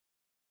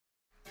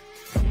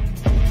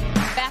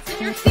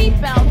Fasten your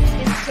seatbelt.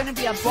 It's going to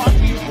be a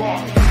bumpy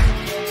ride.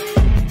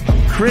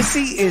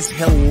 Chrissie is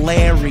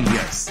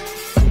hilarious.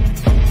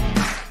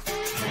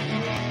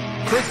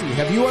 Chrissie,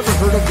 have you ever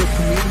heard of the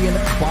comedian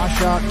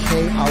Basha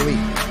K. Ali?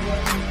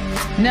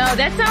 No,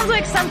 that sounds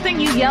like something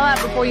you yell out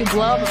before you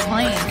blow up a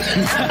plane.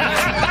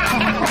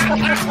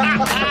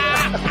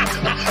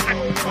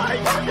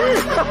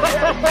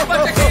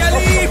 Basha K.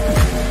 Ali!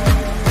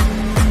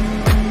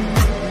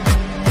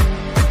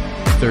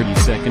 30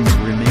 seconds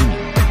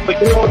remaining. But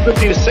you know, it's good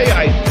to say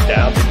I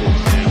dabbled in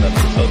stand-up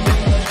or something.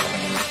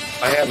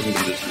 I haven't been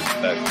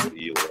disrespectful to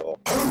you at all.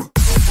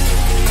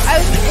 I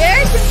was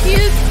very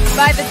confused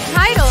by the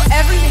title,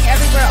 Everything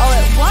Everywhere All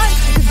at Once,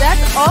 because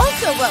that's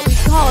also what we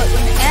call it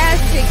when Ash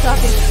takes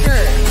off his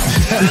shirt.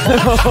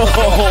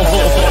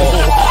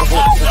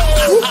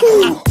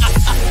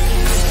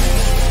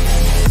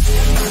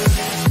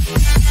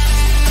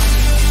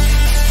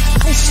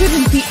 I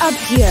shouldn't be up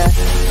here.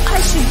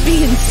 I should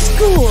be in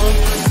school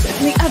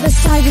on the other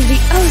side of the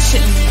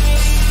ocean.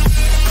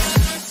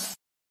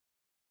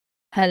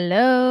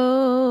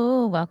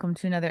 Hello. Welcome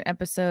to another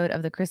episode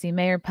of the Chrissie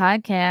Mayr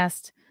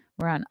podcast.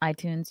 We're on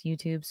iTunes,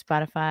 YouTube,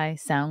 Spotify,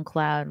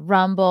 SoundCloud,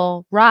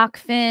 Rumble,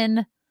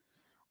 Rockfin,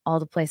 all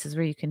the places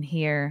where you can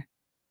hear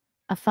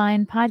a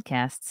fine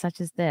podcast such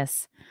as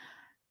this.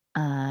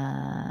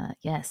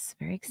 Yes,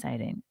 very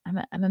exciting.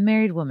 I'm a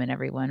married woman,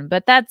 everyone,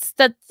 but that's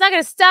not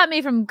going to stop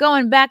me from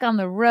going back on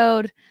the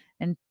road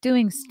and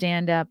doing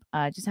stand-up.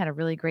 Just had a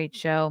really great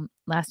show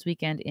last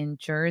weekend in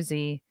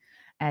Jersey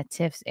at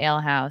Tiff's Ale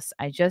House.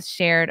 I just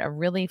shared a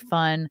really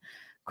fun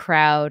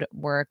crowd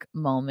work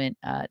moment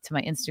to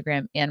my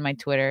Instagram and my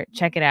Twitter.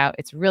 Check it out.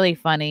 It's really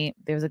funny.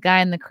 There's a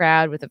guy in the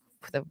crowd with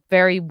a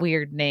very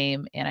weird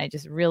name, and I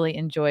just really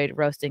enjoyed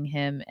roasting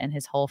him and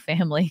his whole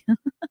family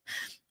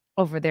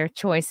over their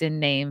choice in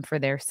name for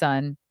their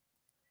son.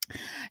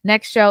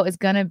 Next show is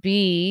going to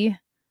be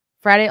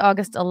Friday,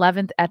 August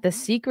 11th at the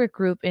Secret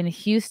Group in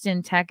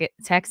Houston,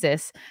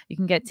 Texas. You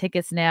can get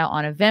tickets now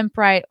on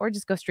Eventbrite or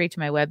just go straight to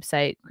my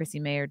website,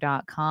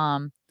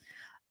 chrissiemayr.com.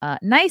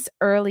 Nice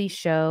early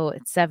show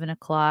at 7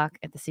 o'clock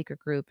at the Secret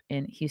Group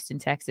in Houston,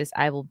 Texas.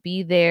 I will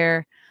be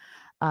there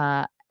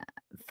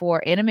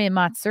for Anime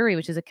Matsuri,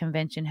 which is a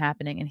convention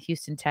happening in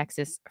Houston,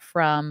 Texas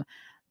from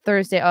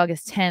Thursday,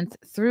 August 10th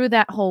through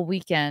that whole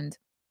weekend.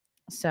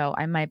 So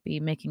I might be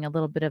making a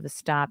little bit of a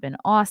stop in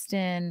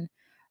Austin.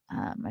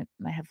 I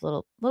might have a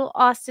little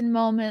Austin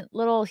moment,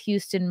 little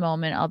Houston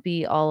moment. I'll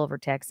be all over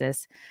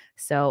Texas.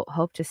 So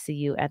hope to see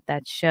you at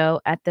that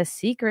show at the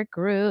Secret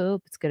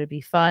Group. It's going to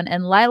be fun.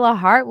 And Lila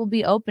Hart will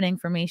be opening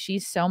for me.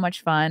 She's so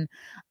much fun.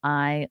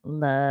 I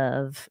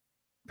love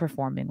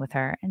performing with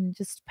her and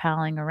just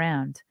palling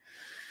around.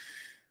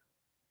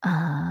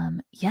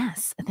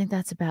 Yes, I think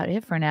that's about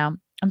it for now.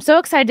 I'm so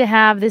excited to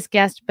have this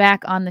guest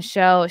back on the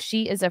show.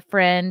 She is a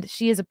friend.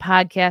 She is a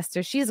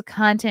podcaster. She is a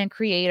content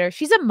creator.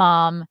 She's a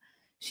mom.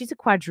 She's a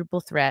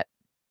quadruple threat.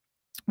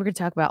 We're going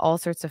to talk about all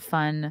sorts of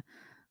fun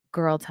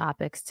girl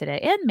topics today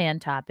and man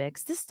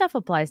topics. This stuff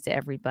applies to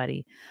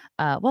everybody.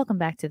 Welcome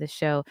back to the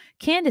show,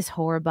 Candice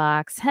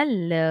Horbacz.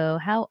 Hello,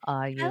 how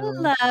are you?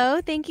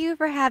 Hello, thank you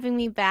for having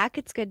me back.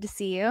 It's good to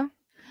see you.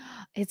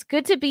 It's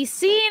good to be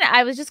seen.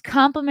 I was just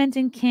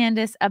complimenting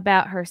Candice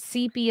about her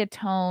sepia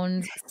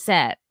toned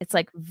set. It's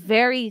like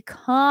very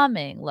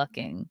calming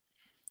looking.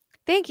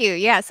 Thank you.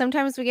 Yeah,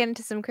 sometimes we get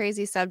into some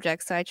crazy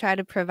subjects, so I try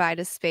to provide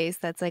a space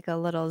that's like a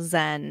little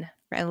zen,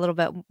 a little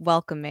bit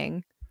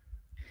welcoming.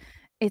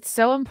 It's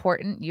so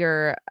important.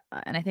 And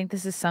I think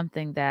this is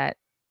something that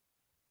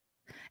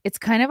it's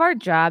kind of our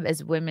job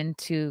as women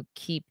to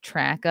keep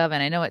track of.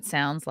 And I know it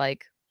sounds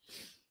like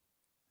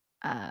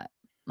a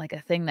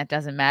thing that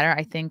doesn't matter.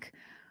 I think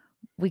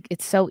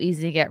it's so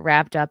easy to get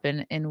wrapped up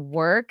in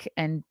work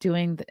and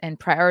doing and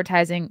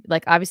prioritizing,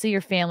 like obviously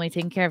your family,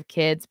 taking care of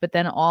kids, but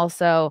then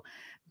also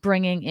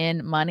bringing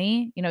in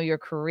money, your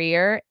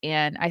career.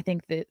 And I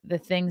think the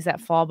things that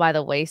fall by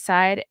the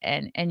wayside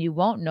and you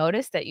won't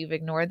notice that you've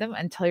ignored them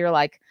until you're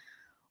like,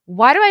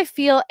 why do I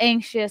feel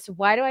anxious?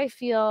 Why do I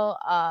feel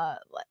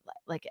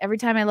like every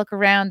time I look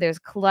around, there's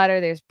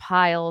clutter, there's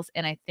piles.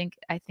 And I think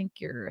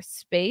your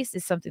space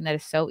is something that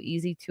is so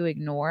easy to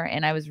ignore.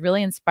 And I was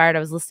really inspired. I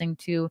was listening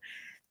to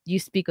you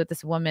speak with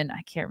this woman.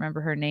 I can't remember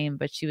her name,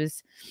 but she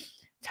was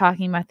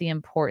talking about the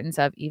importance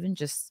of even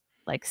just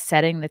like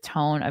setting the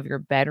tone of your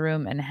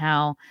bedroom and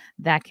how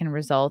that can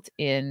result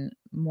in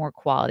more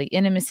quality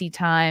intimacy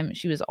time.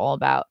 She was all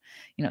about,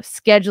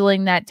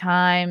 scheduling that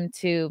time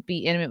to be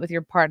intimate with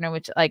your partner,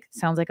 which like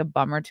sounds like a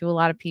bummer to a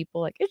lot of people.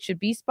 Like it should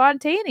be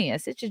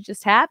spontaneous. It should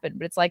just happen.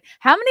 But it's like,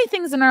 how many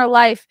things in our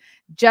life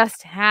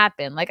just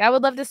happen? Like I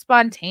would love to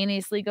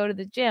spontaneously go to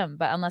the gym,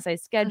 but unless I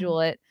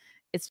schedule it,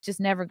 it's just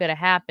never going to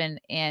happen.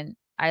 And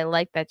I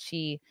like that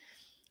she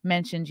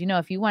mentioned,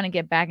 if you want to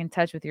get back in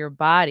touch with your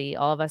body,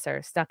 all of us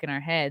are stuck in our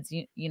heads.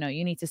 You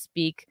need to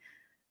speak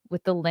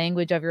with the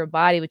language of your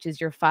body, which is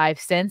your 5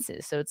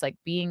 senses. So it's like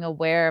being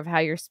aware of how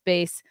your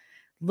space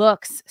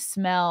looks,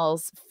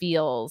 smells,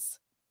 feels.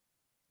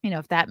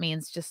 If that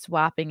means just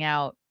swapping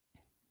out,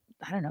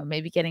 I don't know,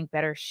 maybe getting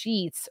better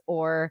sheets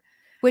or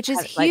Which is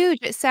Like, huge.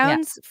 It yeah,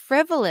 sounds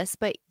frivolous,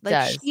 but, like,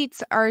 does.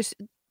 sheets are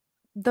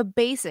the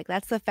basic,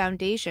 that's the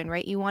foundation,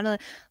 right? You wanna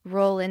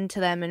roll into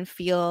them and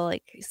feel,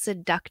 like,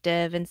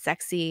 seductive and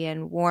sexy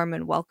and warm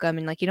and welcome,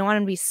 and, like, you don't want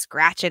 'em to be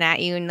scratching at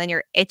you, and then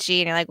you're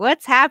itchy, and you're like,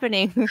 "What's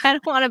happening? I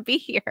don't wanna be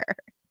here."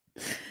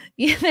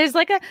 Yeah, there's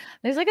like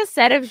a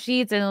set of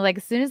sheets, and like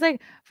as soon as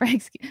like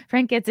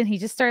Frank gets in, he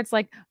just starts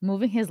like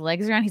moving his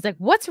legs around. He's like,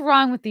 "What's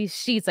wrong with these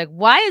sheets? Like,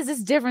 why is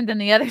this different than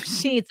the other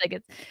sheets?"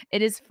 Like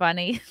it is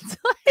funny. It's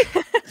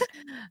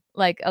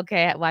like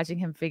okay, watching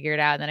him figure it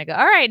out, and then I go,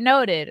 "All right,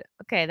 noted.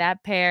 Okay,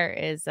 that pair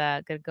is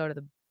gonna go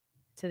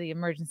to the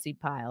emergency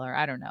pile, or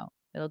I don't know.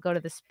 It'll go to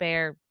the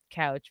spare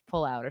couch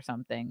pull out or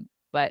something."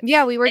 But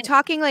Yeah, we were and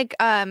talking like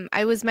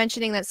I was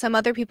mentioning that some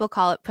other people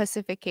call it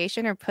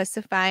pussification or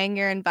pussifying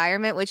your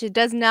environment, which it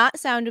does not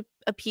sound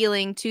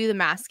appealing to the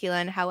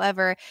masculine.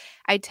 However,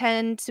 I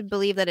tend to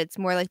believe that it's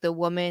more like the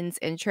woman's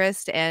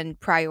interest and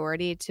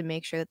priority to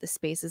make sure that the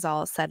space is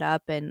all set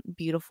up and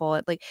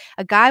beautiful. Like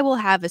a guy will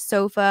have a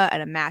sofa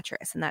and a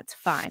mattress and that's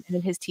fine, and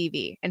then his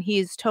TV, and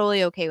he's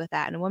totally okay with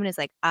that. And a woman is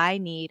like,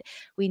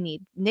 we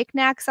need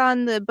knickknacks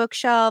on the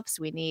bookshelves.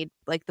 We need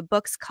like the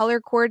books color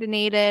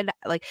coordinated.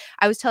 Like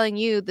I was telling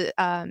you, the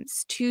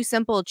two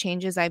simple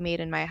changes I made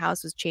in my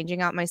house was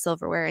changing out my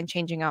silverware and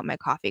changing out my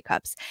coffee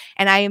cups.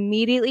 And I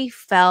immediately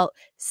felt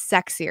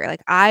sexier.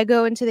 Like I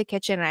go into the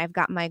kitchen and I've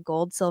got my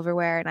gold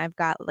silverware and I've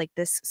got like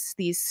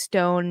these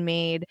stone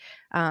made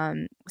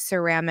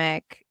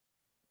ceramic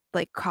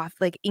like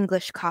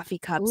English coffee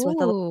cups with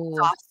a little ooh,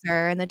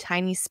 saucer and the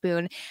tiny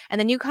spoon. And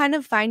then you kind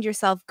of find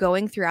yourself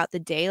going throughout the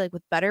day like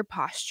with better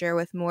posture,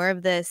 with more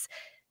of this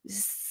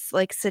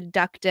like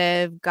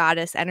seductive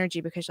goddess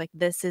energy because like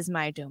this is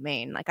my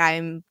domain. Like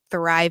I'm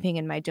thriving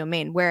in my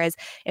domain. Whereas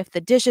if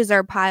the dishes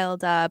are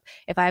piled up,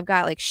 if I've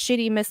got like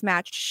shitty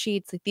mismatched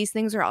sheets, like these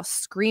things are all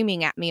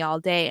screaming at me all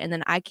day and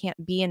then I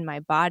can't be in my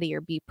body or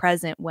be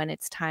present when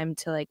it's time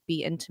to like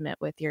be intimate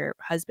with your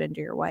husband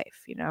or your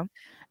wife, you know?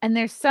 and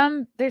there's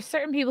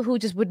certain people who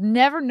just would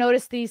never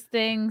notice these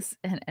things,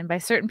 and by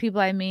certain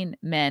people I mean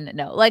men.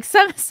 No, like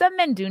some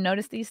men do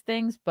notice these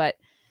things, but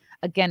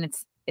again,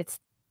 it's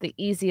the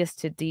easiest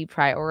to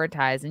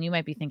deprioritize, and you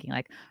might be thinking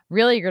like,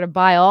 "Really? You're gonna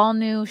buy all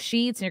new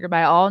sheets and you're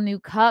gonna buy all new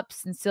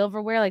cups and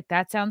silverware? Like,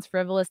 that sounds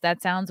frivolous,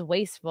 that sounds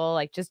wasteful,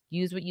 like, just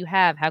use what you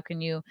have. How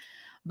can you"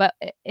 but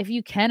I if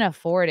you can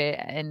afford it,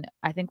 and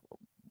I think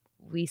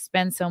we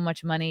spend so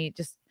much money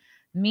just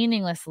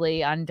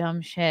meaninglessly on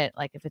dumb shit,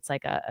 like if it's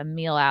like a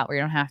meal out where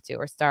you don't have to,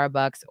 or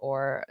Starbucks,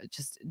 or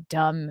just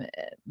dumb,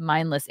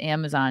 mindless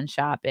Amazon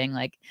shopping.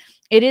 Like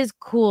it is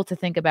cool to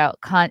think about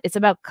it's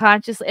about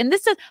consciously, and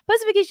this does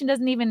pussification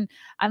doesn't even,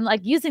 I'm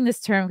like using this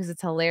term because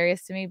it's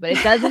hilarious to me, but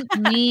it doesn't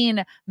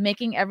mean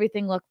making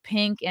everything look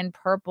pink and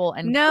purple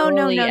and No, no,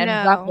 girly no, and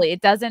no. ruffly.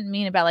 It doesn't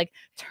mean about like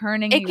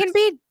turning It your can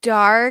be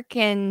dark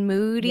and yeah.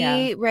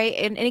 moody, right?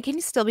 And it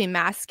can still be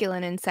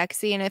masculine and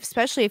sexy, and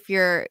especially if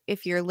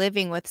you're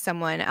living with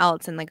someone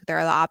else and, like,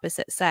 they're the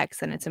opposite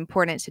sex, and it's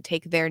important to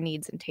take their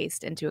needs and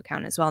taste into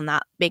account as well,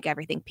 not make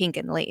everything pink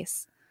and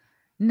lace.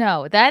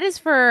 No, that is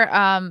for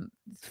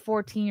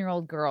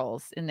 14-year-old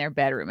girls in their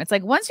bedroom. It's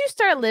like once you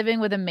start living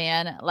with a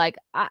man, like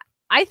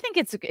I think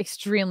it's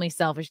extremely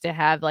selfish to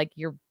have like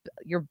your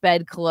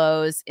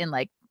bedclothes in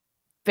like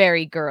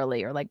very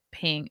girly or like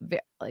pink,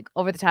 like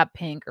over the top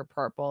pink or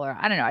purple, or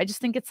I don't know. I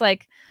just think it's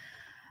like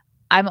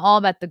I'm all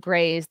about the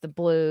grays, the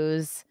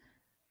blues,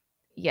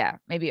 yeah,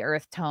 maybe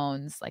earth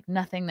tones, like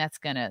nothing that's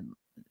gonna,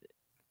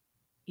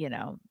 you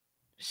know,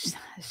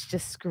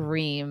 just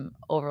scream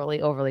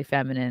overly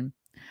feminine.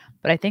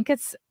 But I think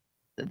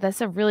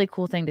that's a really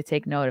cool thing to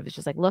take note of. It's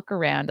just like look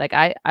around. Like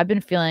I've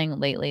been feeling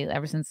lately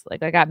ever since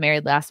like I got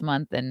married last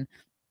month, and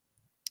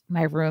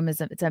my room is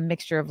it's a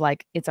mixture of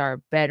like it's our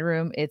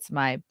bedroom, it's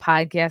my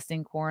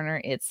podcasting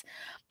corner, it's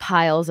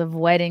piles of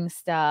wedding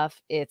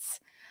stuff, it's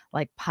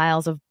like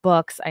piles of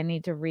books I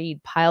need to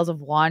read, piles of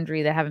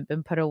laundry that haven't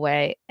been put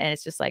away, and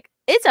it's just like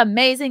it's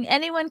amazing.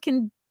 Anyone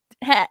can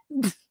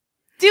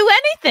do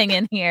anything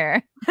in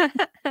here.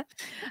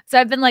 So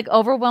I've been like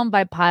overwhelmed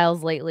by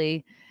piles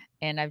lately,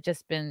 and I've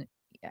just been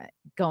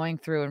going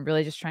through and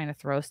really just trying to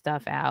throw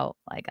stuff out.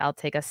 Like I'll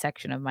take a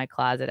section of my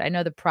closet. I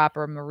know the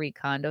proper Marie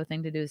Kondo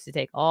thing to do is to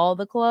take all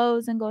the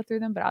clothes and go through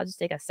them, but I'll just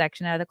take a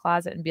section out of the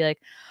closet and be like,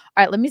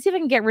 all right, let me see if I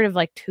can get rid of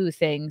like two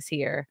things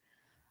here.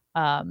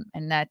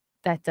 And that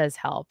does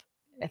help.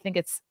 I think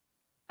it's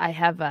I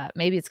have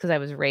maybe it's because I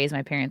was raised,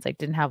 my parents like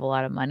didn't have a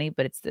lot of money,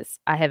 but it's this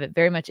I have it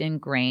very much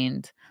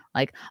ingrained.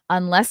 Like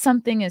unless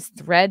something is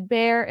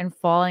threadbare and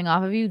falling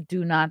off of you,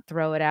 do not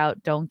throw it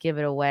out. Don't give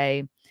it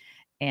away.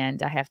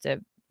 And I have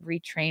to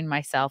retrain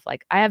myself.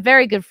 Like I have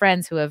very good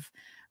friends who have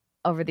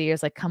over the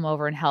years like come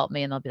over and help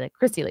me, and they'll be like,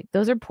 Christy, like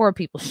those are poor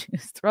people's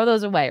shoes. Throw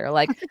those away. Or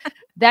like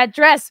that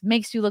dress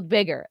makes you look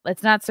bigger.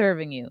 It's not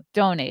serving you.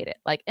 Donate it.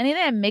 Like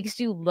anything that makes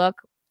you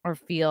look or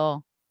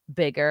feel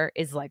bigger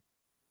is like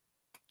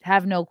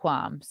have no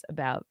qualms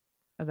about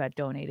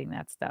donating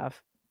that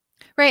stuff.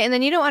 Right, and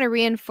then you don't wanna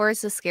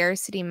reinforce a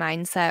scarcity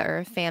mindset or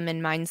a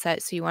famine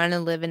mindset, so you wanna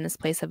live in this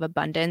place of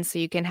abundance, so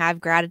you can have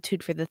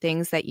gratitude for the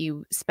things that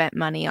you spent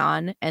money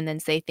on, and then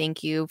say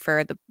thank you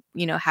for the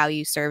how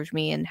you served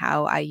me and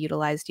how I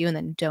utilized you, and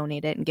then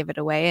donate it and give it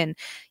away, and,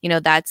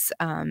 that's,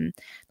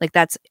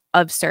 that's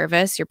of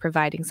service. You're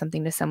providing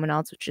something to someone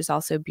else, which is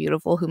also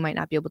beautiful, who might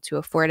not be able to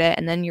afford it,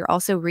 and then you're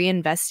also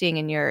reinvesting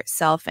in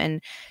yourself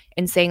and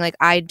saying like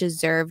I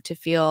deserve to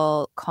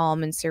feel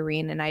calm and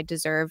serene, and I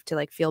deserve to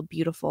like feel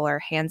beautiful or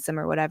handsome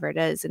or whatever it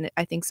is. And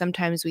I think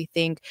sometimes we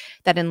think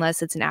that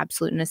unless it's an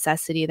absolute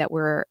necessity that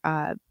we're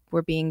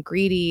being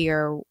greedy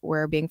or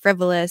we're being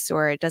frivolous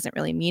or it doesn't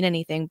really mean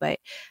anything, but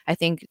I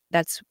think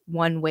that's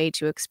one way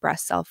to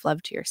express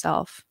self-love to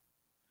yourself.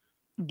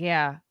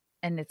 Yeah,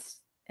 and it's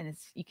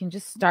you can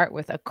just start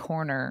with a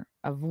corner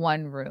of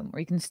one room, or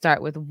you can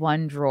start with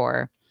one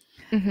drawer,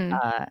 Mhm.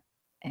 uh,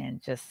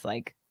 and just,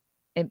 like,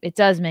 it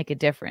does make a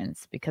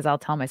difference because I'll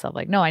tell myself,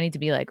 like, "No, I need to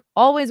be, like,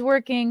 always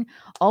working,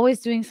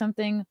 always doing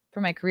something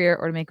for my career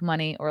or to make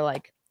money or,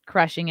 like,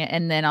 crushing it,"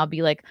 and then I'll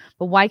be like,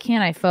 "But why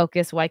can't I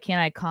focus? Why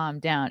can't I calm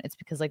down?" It's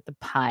because, like, the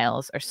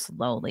piles are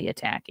slowly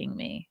attacking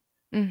me.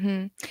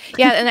 Mhm.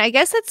 Yeah, and I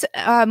guess it's,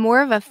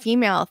 more of a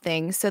female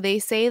thing. So they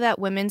say that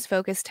women's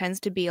focus tends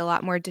to be a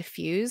lot more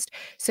diffused.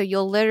 So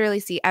you'll literally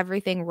see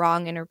everything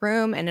wrong in a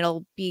room, and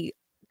it'll be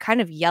kind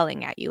of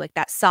yelling at you, like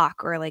that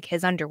sock or like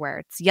his underwear.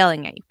 It's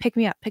yelling at you, "Pick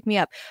me up, pick me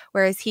up."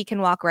 Whereas he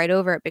can walk right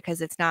over it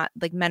because it's not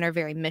like men are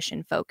very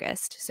mission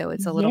focused. So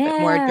it's a little bit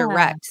more Yeah.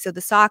 direct. So the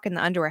sock and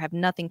the underwear have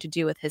nothing to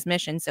do with his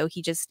mission. So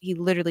he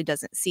literally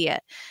doesn't see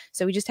it.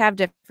 So we just have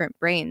different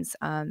brains.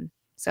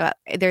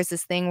 There's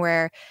this thing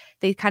where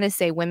they kind of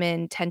say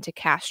women tend to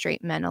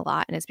castrate men a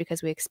lot, and it's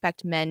because we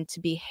expect men to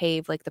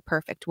behave like the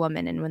perfect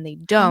woman, and when they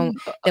don't,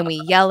 then we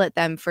yell at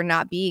them for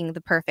not being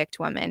the perfect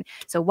woman.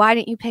 So why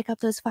didn't you pick up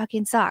those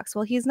fucking socks?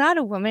 Well, he's not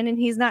a woman and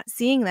he's not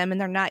seeing them, and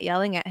they're not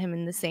yelling at him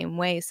in the same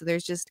way. So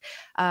there's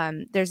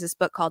this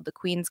book called The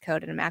Queen's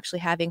Code, and I'm actually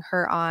having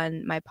her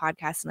on my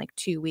podcast in like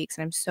 2 weeks,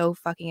 and I'm so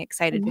fucking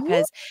excited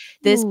because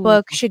this Ooh.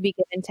 book should be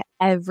given to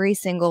every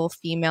single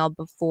female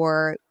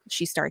before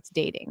she starts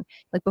dating,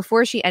 like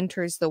before she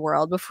enters the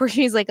world, before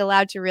she's like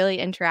allowed to really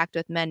interact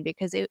with men,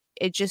 because it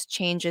just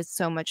changes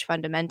so much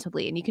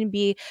fundamentally. And you can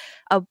be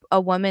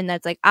a woman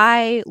that's like,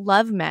 I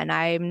love men,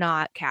 I'm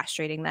not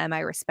castrating them, I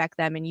respect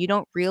them, and you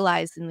don't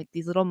realize in like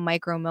these little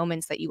micro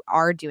moments that you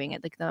are doing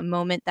it, like the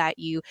moment that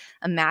you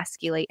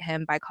emasculate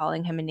him by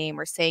calling him a name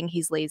or saying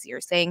he's lazy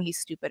or saying he's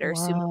stupid or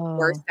assuming the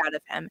worst Whoa. out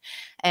of him.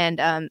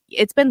 And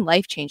it's been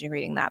life changing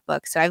reading that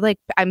book. So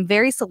I'm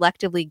very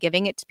selectively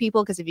giving it to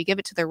people, because if you give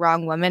it to the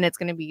wrong woman, it's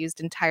going to be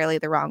used entirely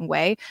the wrong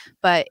way.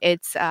 But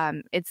it's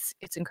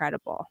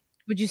incredible.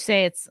 Would you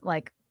say it's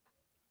like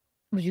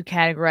would you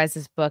categorize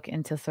this book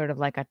into sort of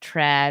like a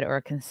trad or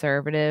a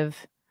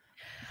conservative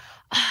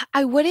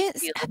I wouldn't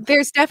field?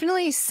 there's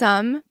definitely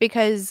some,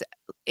 because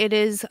it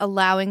is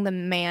allowing the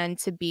man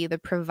to be the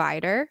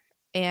provider,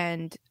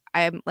 and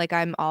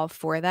I'm all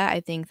for that. I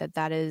think that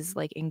that is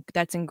like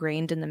that's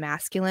ingrained in the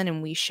masculine,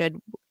 and we should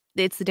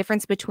it's the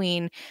difference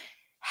between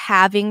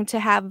having to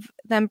have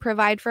them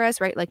provide for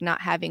us, right? Like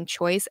not having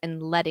choice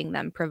and letting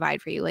them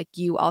provide for you. Like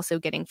you also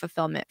getting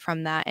fulfillment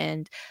from that,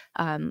 and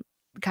um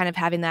kind of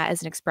having that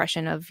as an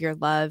expression of your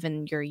love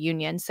and your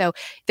union. So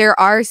there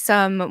are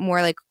some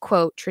more like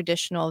quote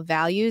traditional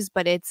values,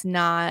 but it's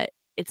not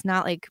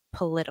like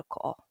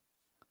political.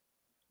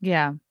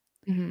 Yeah,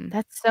 Mhm.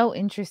 that's so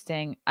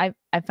interesting. I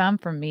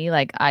found for me,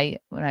 like,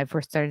 when I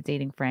first started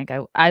dating Frank,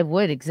 I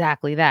would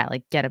exactly that,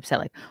 like, get upset,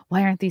 like,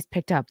 "Why aren't these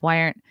picked up?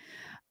 Why aren't"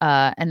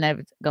 and I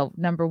would go,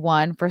 "Number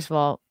 1, first of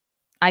all,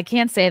 I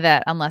can't say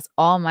that unless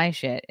all my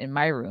shit in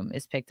my room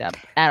is picked up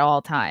at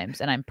all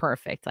times and I'm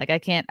perfect." Like,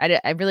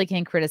 I really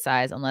can't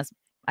criticize unless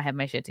I have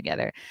my shit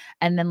together.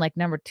 And then, like,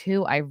 number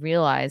 2, I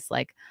realized,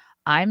 like,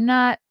 I'm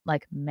not,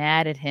 like,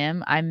 mad at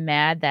him. I'm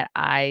mad that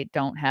I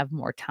don't have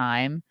more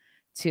time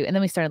to and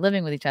then we started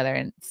living with each other,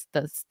 and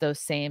those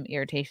same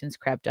irritations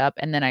crept up,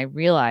 and then I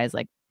realized,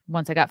 like,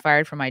 once I got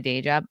fired from my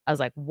day job, I was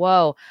like,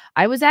 "Whoa,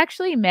 I was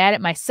actually mad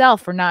at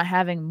myself for not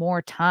having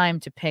more time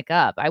to pick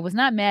up. I was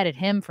not mad at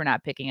him for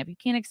not picking up. You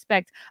can't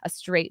expect a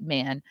straight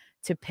man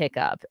to pick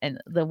up and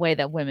the way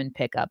that women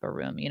pick up a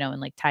room,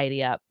 and like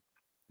tidy up.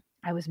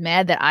 I was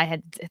mad that I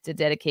had to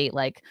dedicate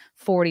like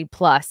 40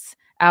 plus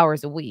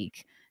hours a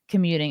week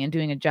commuting and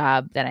doing a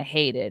job that I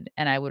hated.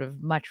 And I would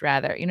have much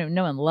rather,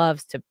 no one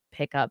loves to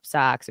pick up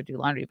socks or do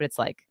laundry, but it's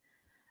like,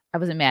 I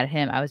wasn't mad at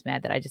him. I was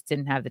mad that I just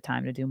didn't have the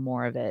time to do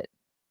more of it.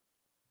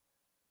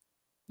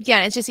 Yeah,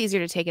 and it's just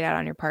easier to take it out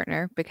on your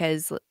partner,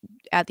 because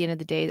at the end of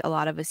the day, a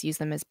lot of us use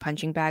them as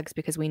punching bags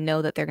because we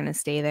know that they're going to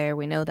stay there.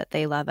 We know that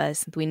they love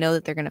us. We know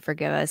that they're going to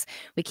forgive us.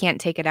 We can't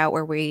take it out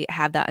where we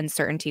have that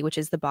uncertainty, which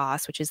is the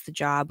boss, which is the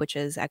job, which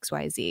is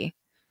XYZ.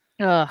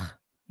 Ugh.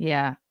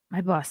 Yeah.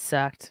 My boss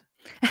sucked.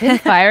 Him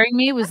firing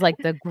me was like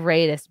the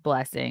greatest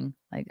blessing.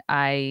 Like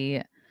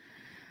and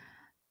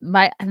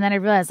then I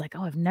realized like,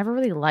 oh, I've never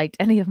really liked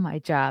any of my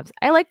jobs.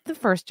 I liked the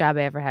first job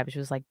I ever had, which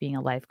was like being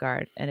a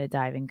lifeguard and a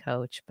diving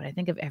coach. But I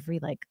think of every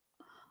like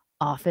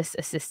office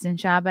assistant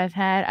job I've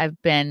had,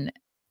 I've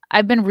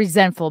been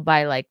resentful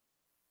by like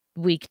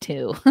week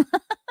 2.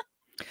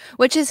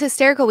 Which is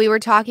hysterical. We were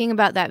talking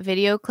about that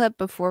video clip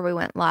before we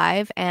went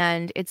live,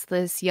 and it's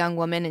this young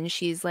woman, and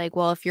she's like,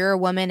 well, if you're a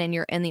woman and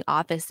you're in the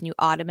office, and you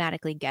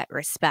automatically get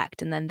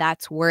respect, and then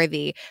that's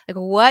worthy. Like,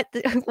 what?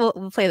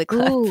 We'll play the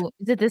clip. Ooh,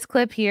 is it this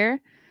clip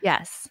here?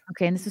 Yes.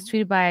 Okay, and this was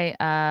tweeted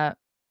by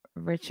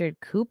Richard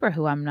Cooper,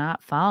 who I'm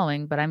not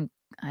following, but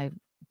I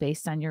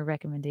based on your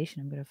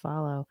recommendation, I'm gonna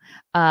follow.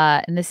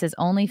 And this is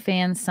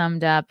OnlyFans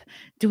summed up.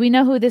 Do we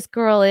know who this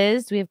girl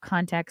is? Do we have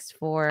context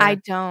for? I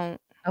don't.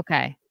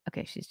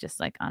 Okay, she's just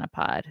like on a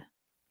pod.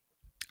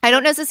 I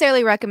don't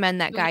necessarily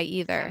recommend that guy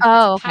either.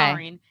 Oh, okay.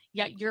 Empowering,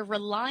 yet you're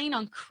relying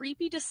on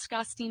creepy,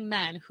 disgusting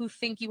men who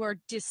think you are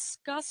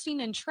disgusting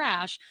and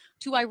trash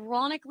to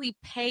ironically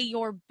pay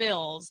your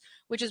bills,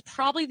 which is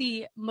probably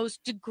the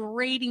most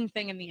degrading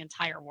thing in the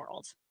entire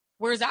world.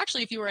 Whereas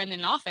actually, if you were in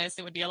an office,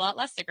 it would be a lot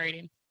less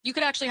degrading. You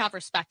could actually have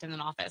respect in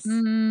an office.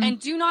 Mhm. And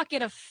do not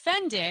get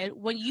offended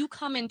when you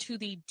come into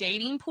the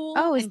dating pool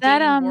is and that,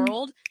 dating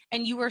world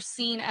and you are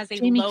seen as a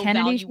Jamie low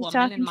Kennedy value she's woman.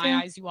 talking In my to?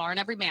 eyes, you are. In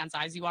every man's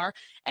eyes, you are.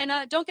 And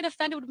don't get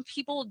offended when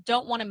people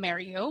don't want to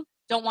marry you,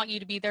 don't want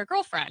you to be their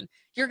girlfriend.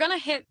 You're going to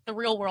hit the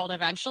real world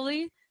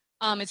eventually.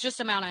 It's just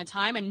a matter of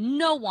time, and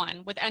no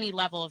one with any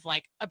level of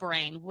like a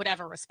brain would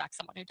ever respect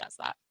someone who does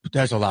that.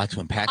 There's a lot to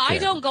unpack there. I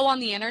don't go on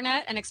the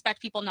internet and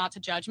expect people not to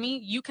judge me.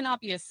 You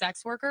cannot be a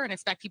sex worker and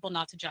expect people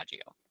not to judge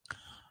you.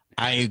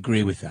 I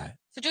agree with that.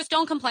 So just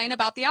don't complain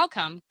about the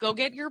outcome. Go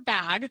get your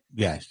bag.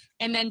 Yes.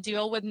 And then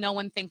deal with no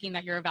one thinking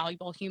that you're a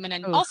valuable human,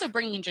 and also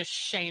bringing just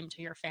shame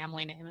to your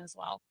family name as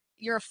well.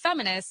 You're a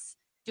feminist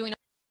doing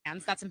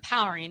hands. That's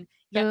empowering.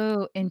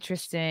 Oh,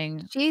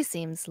 interesting. She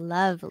seems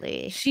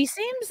lovely. She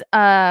seems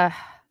not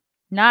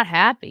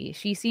happy.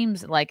 She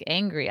seems like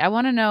angry. I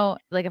want to know,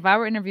 like, if I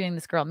were interviewing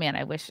this girl, man,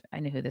 I wish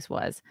I knew who this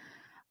was.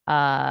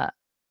 I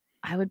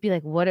would be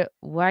like, why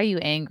are you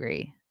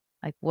angry?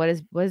 Like, what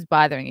is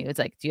bothering you? It's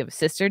like, do you have a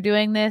sister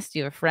doing this? Do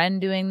you have a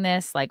friend doing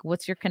this? Like,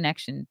 what's your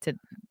connection to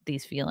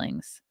these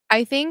feelings?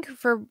 I think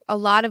for a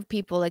lot of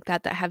people like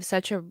that have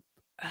such a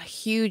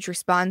huge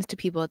response to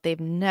people that they've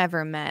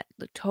never met,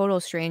 like total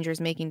strangers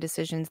making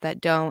decisions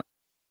that don't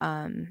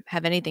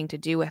have anything to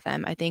do with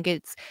them. I think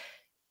it's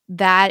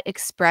that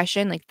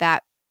expression, like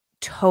that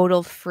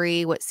total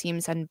free, what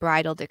seems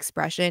unbridled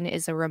expression,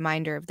 is a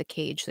reminder of the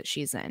cage that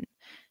she's in.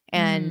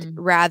 And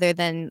rather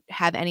than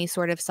have any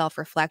sort of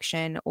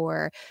self-reflection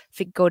or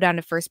go down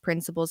to first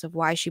principles of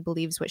why she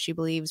believes what she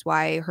believes,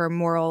 why her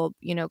moral,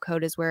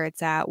 code is where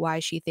it's at, why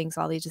she thinks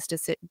all these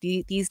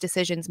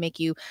decisions make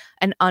you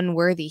an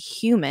unworthy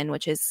human,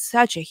 which is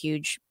such a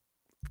huge,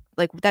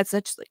 that's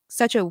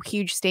such a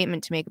huge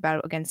statement to make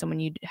about against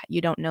someone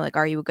you don't know. Like,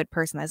 are you a good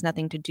person? That has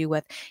nothing to do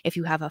with if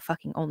you have a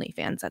fucking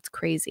OnlyFans. That's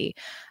crazy.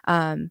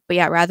 But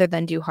yeah, rather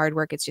than do hard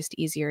work, it's just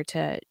easier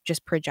to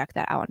just project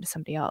that out onto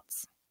somebody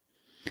else.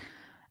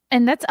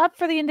 And that's up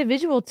for the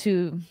individual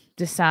to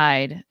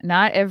decide.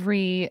 Not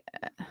every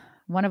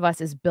one of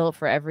us is built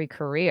for every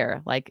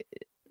career. Like,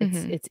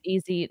 it's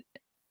easy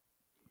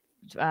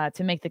to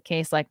make the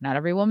case like not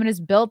every woman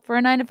is built for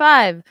a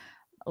 9-to-5.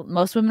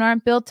 Most women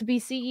aren't built to be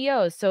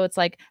CEOs. So it's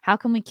like, how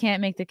come we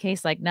can't make the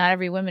case like not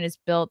every woman is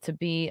built to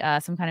be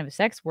some kind of a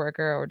sex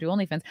worker or do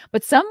OnlyFans?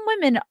 But some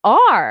women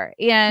are.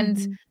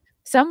 And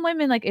some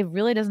women, like, it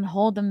really doesn't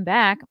hold them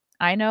back.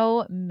 I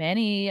know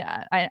many,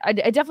 I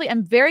definitely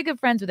am very good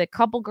friends with a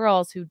couple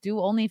girls who do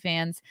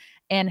OnlyFans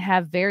and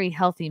have very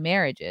healthy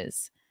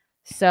marriages.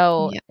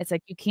 So it's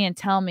like, you can't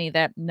tell me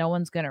that no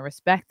one's going to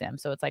respect them.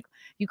 So it's like,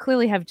 you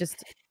clearly have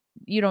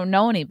you don't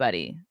know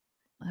anybody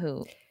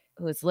who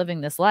is living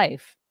this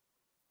life.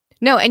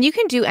 No, and you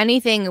can do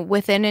anything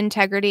within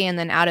integrity and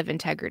then out of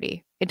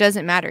integrity. It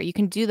doesn't matter. You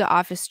can do the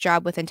office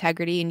job with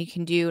integrity and you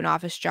can do an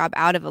office job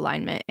out of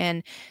alignment.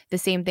 And the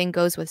same thing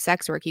goes with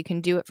sex work. You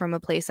can do it from a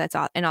place that's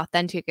an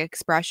authentic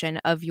expression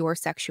of your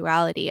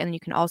sexuality. And you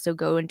can also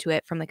go into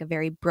it from like a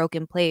very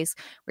broken place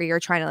where you're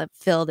trying to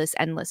fill this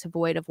endless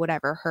void of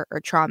whatever hurt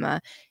or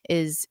trauma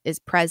is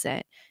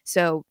present.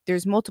 So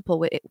there's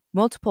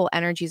multiple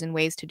energies and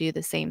ways to do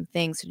the same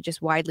thing. So to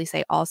just widely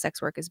say all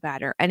sex work is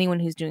bad, or anyone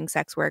who's doing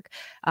sex work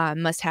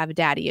must have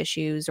daddy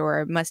issues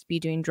or must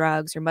be doing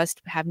drugs or must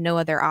have no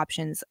other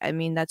options. I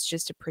mean, that's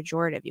just a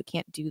pejorative. You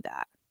can't do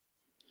that.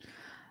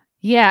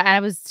 Yeah, I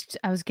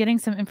was getting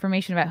some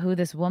information about who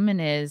this woman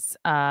is.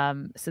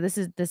 So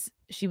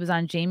she was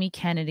on Jamie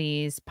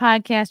Kennedy's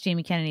podcast.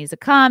 Jamie Kennedy's a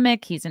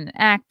comic. He's an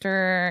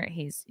actor.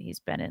 He's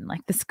been in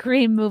like the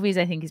Scream movies.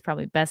 I think he's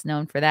probably best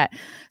known for that.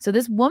 So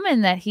this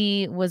woman that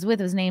he was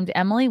with was named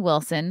Emily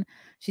Wilson.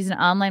 She's an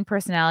online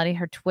personality.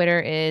 Her Twitter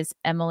is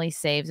Emily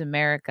Saves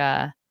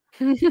America.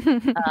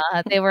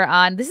 They were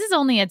on, this is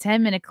only a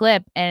 10-minute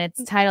clip, and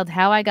it's titled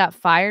How I Got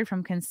Fired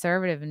from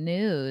Conservative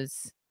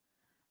News.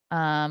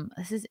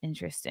 This is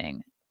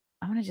interesting.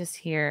 I want to just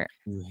hear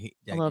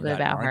a little bit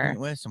about her.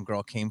 Some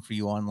girl came for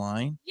you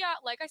online. Yeah,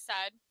 like I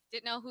said,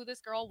 didn't know who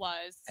this girl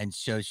was. And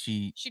so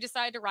she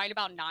decided to write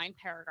about 9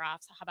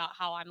 paragraphs about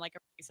how I'm like a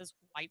racist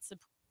white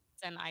supremacist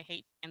and I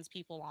hate trans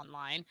people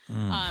online a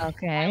while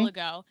Okay.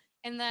 ago.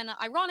 And then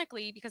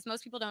ironically, because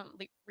most people don't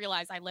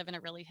realize I live in a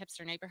really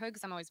hipster neighborhood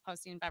because I'm always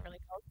posting in Beverly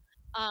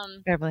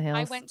Hills. Beverly I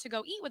Hills. went to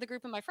go eat with a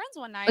group of my friends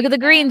one night. Look at the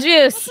green and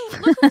juice.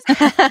 Look who's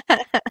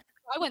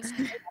I went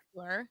straight up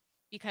to her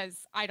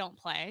because I don't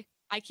play.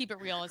 I keep it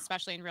real,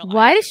 especially in real life.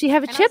 Why does she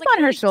have a And I chip was like,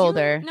 on her "Hey, do you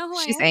shoulder? know who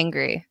I She's am?"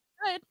 angry.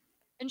 Good.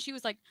 And she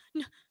was like,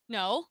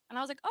 no. And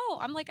I was like, oh,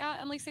 I'm like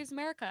Emily Saves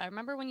America. I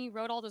remember when you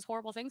wrote all those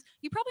horrible things.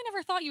 You probably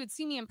never thought you would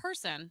see me in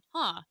person,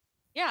 huh?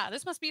 Yeah,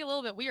 this must be a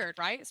little bit weird,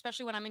 right?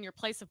 Especially when I'm in your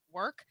place of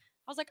work.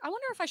 I was like, I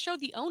wonder if I showed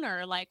the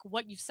owner like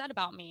what you've said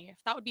about me, if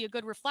that would be a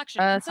good reflection.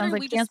 Sounds Considering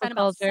like we just cancel spent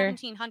about culture.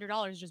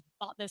 $1,700 just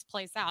bought this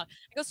place out.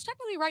 I goes,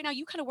 technically, right now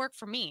you kind of work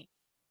for me,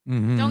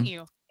 Mhm. don't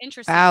you?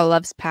 Interesting. Wow,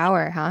 loves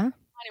power, huh?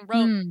 And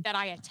wrote that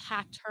I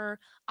attacked her,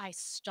 I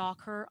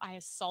stalked her, I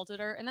assaulted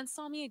her, and then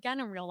saw me again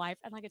in real life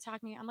and like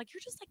attacked me. I'm like,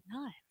 you're just like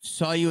nuts.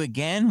 Saw you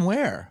again?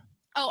 Where?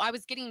 Oh, I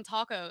was getting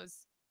tacos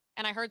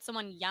and I heard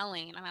someone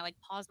yelling and I like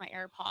paused my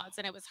AirPods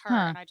and it was her.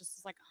 Huh. And I just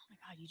was like, oh my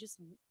God, you just.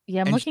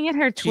 Yeah, I'm And looking at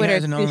her she Twitter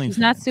has an too. She's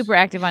not OnlyFans. super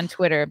active on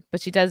Twitter,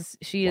 but she does.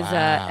 She is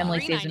Wow.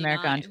 Emily Saves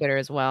America on $3.99. Twitter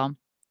as well.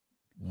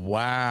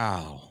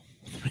 Wow.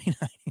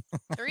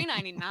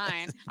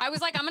 $3.99. I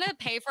was like, I'm gonna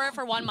pay for it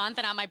for 1 month,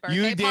 and at my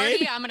You birthday party,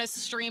 did? I'm gonna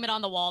stream it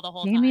on the wall the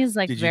whole Jamie time. is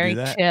like Did you do very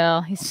that?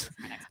 chill. He's.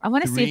 I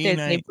want to see if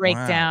they break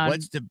down.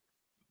 What's the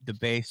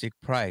basic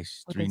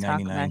price? What they talk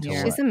 $3.99 about to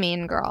here. She's what? a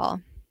mean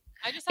girl.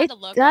 I just had It to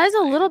look. does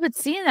last a night, little bit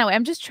seem that way.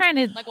 I'm just trying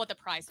to like what the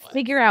price was.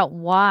 figure out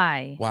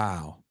why.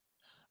 Wow.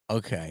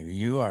 Okay,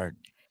 you are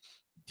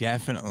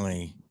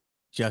definitely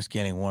just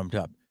getting warmed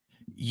up.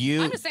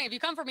 I'm just saying, if you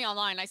come for me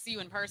online, I see you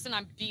in person,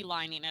 I'm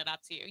beelining it up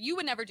to you. You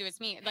would never do it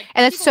to me. Like,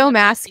 And that's people so would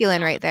never see me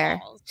masculine on right the there.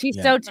 calls. She's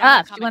Yeah. so But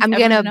I'm tough. gonna She wants I'm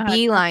everyone gonna to know how tough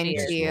beeline she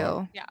to is.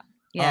 you. Yeah.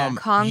 Yeah. You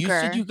Conquer.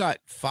 said you got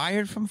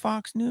fired from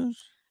Fox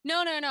News?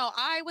 No.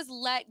 I was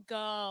let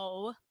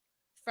go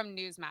from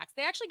Newsmax.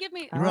 They actually give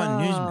me. You're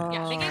on Newsmax.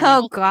 Yeah, they gave me Oh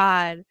ultimatum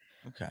God,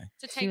 Okay.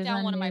 to She take was down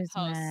on one of my posts.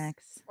 Newsmax.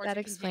 or that to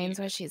explains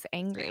continue why to she's stay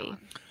angry. on.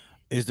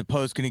 Is the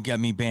post going to get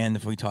me banned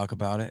if we talk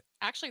about it?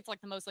 Actually, it's like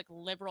the most like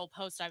liberal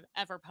post I've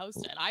ever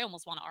posted. I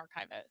almost want to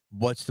archive it.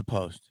 What's the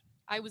post?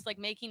 I was like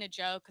making a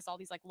joke because all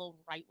these like little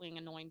right wing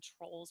annoying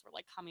trolls were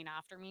like coming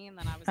after me, and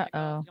then I was like,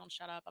 "Oh, if you don't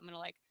shut up, I'm gonna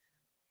like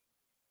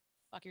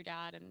fuck your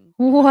dad and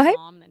become your What?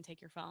 mom, and then take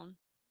your phone,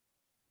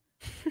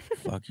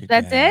 Fuck your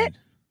That's dad. it?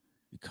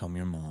 Become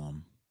your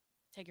mom.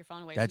 take your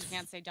phone away. That's So you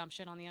can't say dumb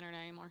shit on the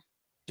internet anymore."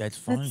 That's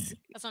fine.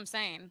 That's what I'm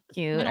saying.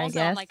 Cute, And I also,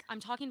 guess. like, I'm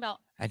talking about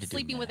I had to do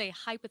sleeping with math. a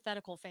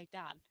hypothetical fake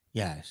dad.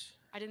 Yes.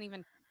 I didn't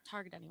even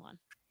target anyone.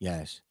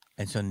 Yes.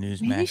 And so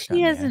Newsmax Maybe got she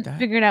me at hasn't that?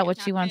 figured out what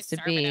It's she not wants to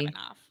conservative be.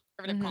 enough.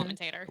 Conservative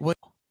commentator. What?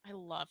 I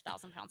love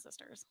 1,000-pound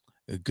sisters.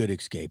 A good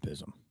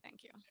escapism.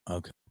 Thank you.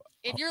 Okay.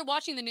 If you're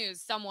watching the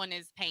news, someone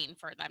is paying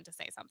for them to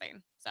say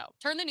something. So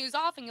turn the news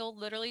off, and you'll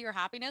literally your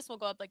happiness will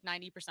go up like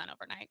 90%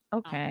 overnight.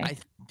 Okay.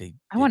 They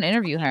I want to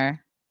interview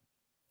her.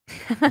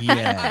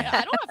 Yeah.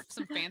 I don't have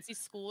some fancy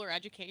school or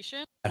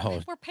education. That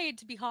whole- We're paid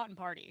to be hot and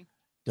party.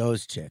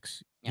 Those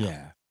chicks. Yeah.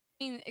 Yeah.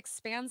 I mean,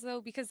 expands though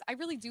because I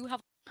really do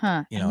have.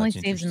 Huh. You know, Emily it's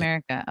Saves interesting.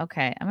 America.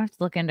 Okay. I'm going to have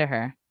to look into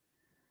her.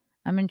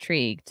 I'm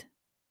intrigued.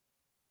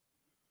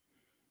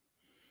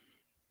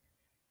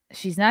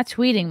 She's not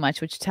tweeting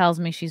much, which tells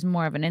me she's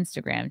more of an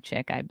Instagram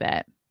chick, I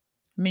bet.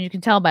 I mean, you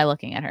can tell by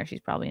looking at her. She's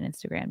probably an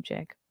Instagram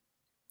chick.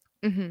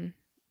 Mm-hmm.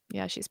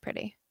 Yeah, she's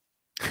pretty.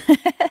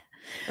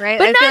 Right?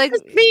 But I feel like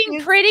just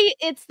being pretty,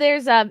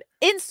 there's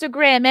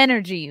Instagram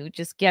energy you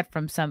just get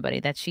from somebody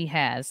that she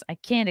has. I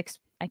can't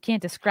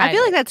describe I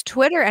feel like it. that's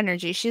Twitter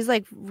energy. She's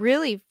like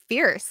really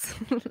fierce.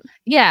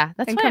 Yeah,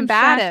 that's and why I'm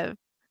shocked combative.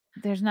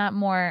 there's not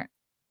more.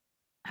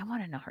 I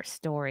want to know her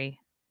story.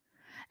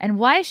 And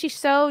why is she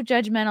so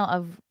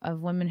judgmental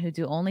of women who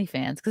do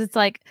OnlyFans? Because it's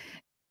like,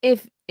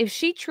 if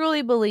she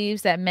truly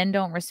believes that men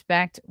don't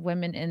respect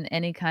women in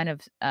any kind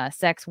of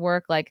sex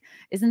work, like,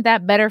 isn't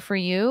that better for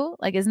you?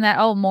 Like, isn't that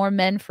more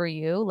men for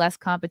you, less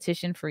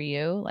competition for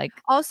you? Like,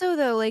 Also,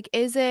 though, like,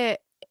 is it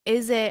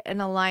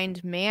an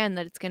aligned man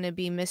that it's going to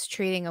be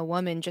mistreating a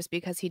woman just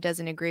because he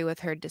doesn't agree with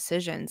her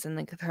decisions and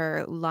like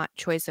her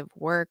choice of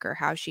work or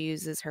how she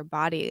uses her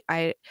body?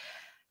 I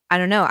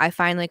don't know. I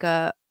find like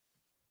a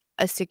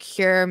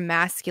secure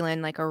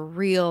masculine, like a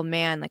real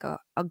man, like a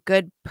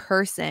good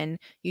person,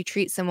 you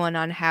treat someone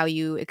on how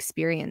you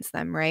experience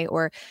them, right?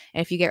 Or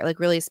if you get like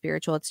really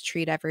spiritual, it's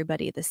treat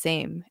everybody the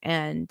same.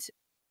 And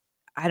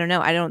I don't know.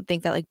 I don't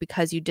think that like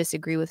because you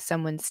disagree with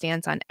someone's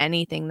stance on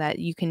anything that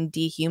you can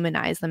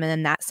dehumanize them and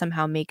then that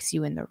somehow makes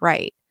you in the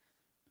right.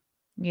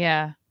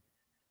 yeah.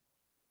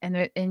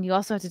 And you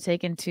also have to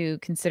take into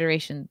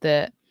consideration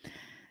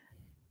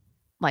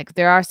like,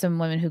 there are some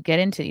women who get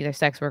into either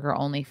sex work or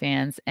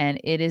OnlyFans, and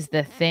it is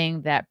the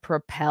thing that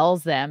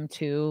propels them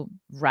to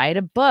write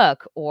a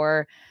book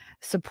or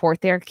support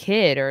their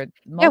kid or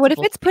Yeah, what if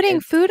multiple it's putting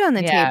kids. food on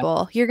the Yeah.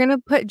 table? You're gonna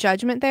put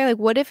judgment there? Like,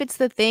 what if it's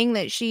the thing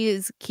that she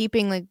is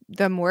keeping, like,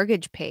 the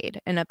mortgage paid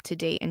and up to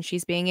date, and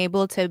she's being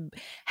able to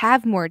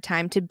have more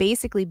time to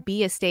basically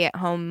be a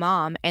stay-at-home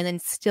mom and then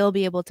still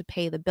be able to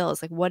pay the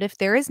bills? Like, what if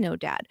there is no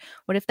dad?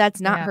 What if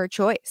that's not Yeah. her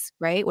choice,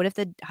 right? What if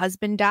the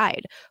husband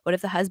died? What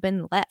if the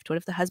husband left? What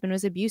if the husband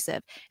was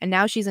abusive? And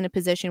now she's in a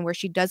position where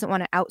she doesn't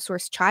wanna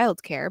outsource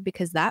childcare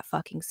because that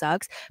fucking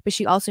sucks, but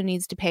she also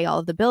needs to pay all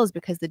of the bills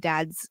because the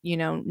dad's,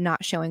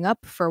 not showing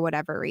up for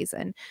whatever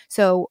reason.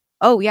 So,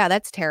 oh yeah,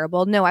 that's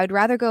terrible. No, I'd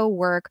rather go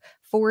work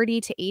 40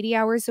 to 80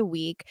 hours a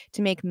week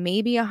to make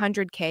maybe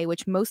 100K,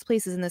 which most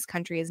places in this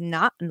country is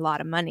not a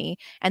lot of money,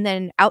 and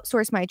then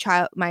outsource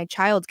my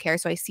child care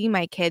so I see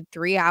my kid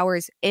 3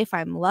 hours if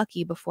I'm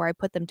lucky before I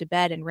put them to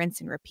bed and rinse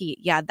and repeat.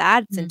 Yeah,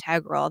 that's Mhm.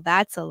 integral.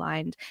 That's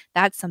aligned.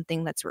 That's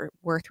something that's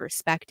worth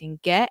respecting.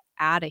 Get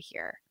out of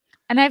here.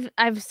 And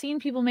I've seen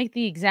people make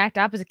the exact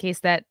opposite case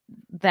that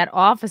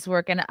office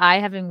work, and I,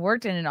 having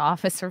worked in an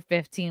office for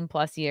 15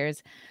 plus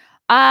years,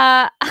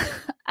 I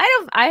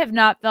have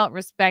not felt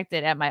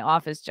respected at my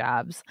office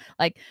jobs.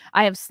 Like,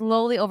 I have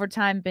slowly over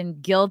time been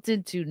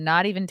guilted to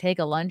not even take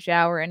a lunch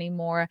hour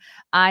anymore.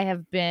 I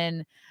have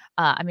been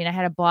I mean, I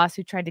had a boss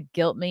who tried to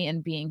guilt me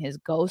in being his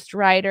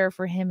ghostwriter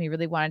for him. He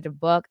really wanted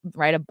to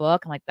write a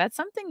book. I'm like, that's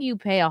something you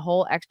pay a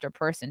whole extra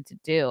person to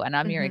do. And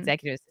I'm your Mhm.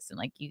 executive assistant.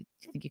 Like, you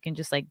think you can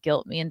just like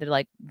guilt me into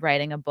like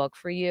writing a book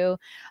for you?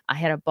 I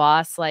had a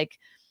boss like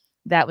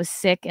that was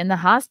sick in the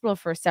hospital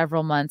for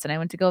several months, and I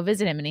went to go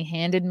visit him, and he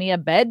handed me a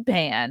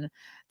bedpan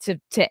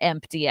to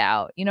empty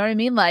out. You know what I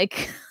mean?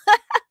 Like,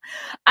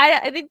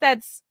 I think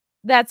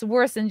that's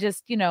worse than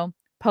just,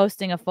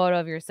 posting a photo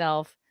of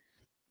yourself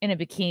in a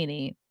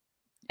bikini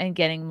and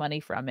getting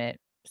money from it.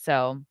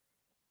 So,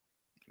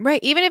 Right,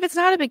 even if it's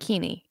not a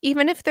bikini,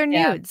 even if they're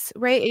yeah, nudes,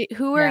 right?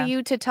 Who are yeah.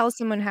 you to tell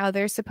someone how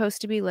they're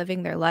supposed to be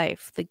living their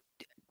life? Like,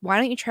 why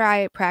don't you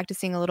try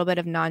practicing a little bit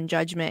of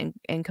non-judgment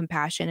and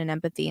compassion and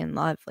empathy and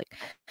love? Like,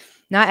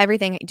 not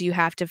everything do you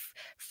have to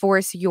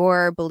force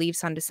your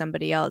beliefs onto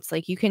somebody else.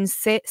 Like, you can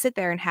sit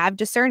there and have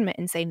discernment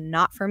and say,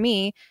 "Not for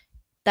me."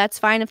 That's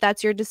fine if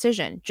that's your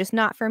decision, just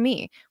not for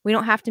me. We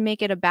don't have to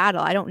make it a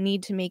battle. I don't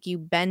need to make you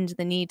bend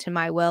the knee to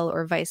my will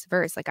or vice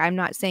versa. Like, I'm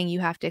not saying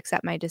you have to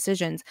accept my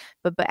decisions,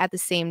 but at the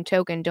same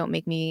token, don't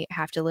make me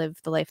have to live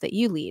the life that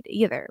you lead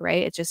either,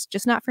 right? It's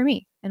just not for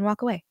me, and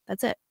walk away.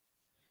 That's it.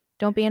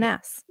 Don't be an Y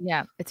ass.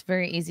 Yeah, it's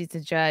very easy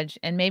to judge,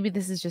 and maybe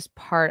this is just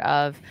part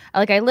of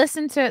like, I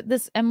listened to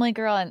this Emily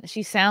girl, and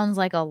she sounds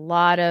like a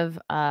lot of,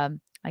 I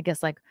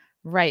guess, like,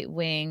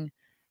 right-wing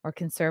or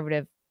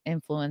conservative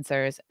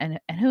influencers, and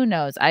who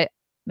knows?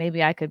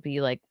 Maybe I could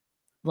be, like,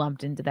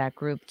 lumped into that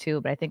group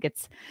too, but I think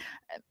it's,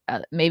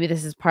 maybe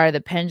this is part of the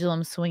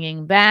pendulum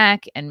swinging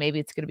back, and maybe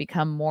it's gonna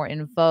become more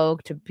in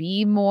vogue to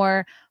be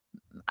more,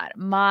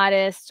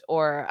 modest,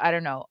 or I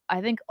don't know.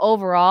 I think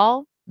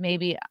overall,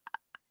 maybe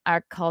our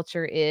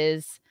culture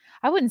is,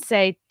 I wouldn't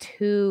say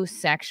too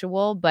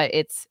sexual, but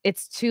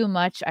it's too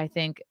much, I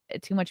think,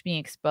 too much being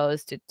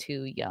exposed to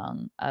too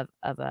young of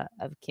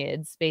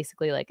kids,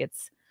 basically, like,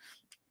 it's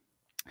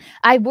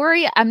I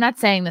worry, I'm not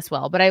saying this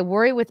well, but I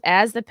worry with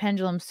as the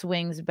pendulum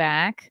swings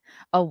back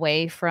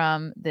away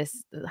from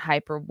this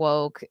hyper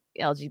woke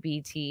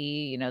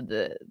LGBT,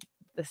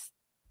 this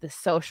the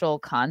social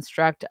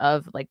construct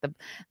of like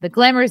the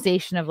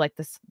glamorization of like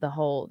the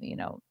whole,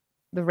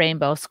 the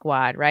rainbow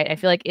squad, right? I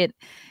feel like it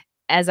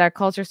as our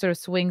culture sort of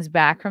swings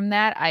back from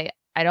that,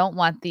 I don't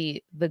want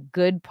the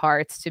good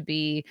parts to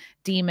be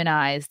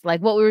demonized,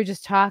 like what we were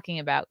just talking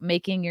about,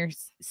 making your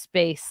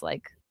space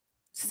like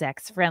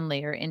sex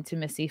friendly or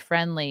intimacy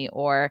friendly,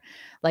 or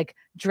like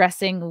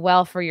dressing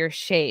well for your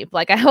shape.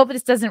 Like, I hope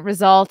this doesn't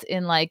result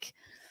in like,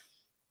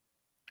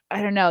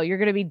 I don't know, you're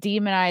gonna be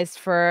demonized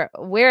for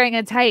wearing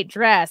a tight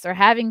dress or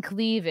having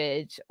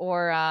cleavage,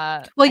 or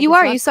Well, I you guess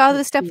are. You lots saw of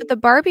the stuff with the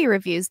Barbie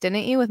reviews,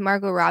 didn't you, with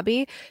Margot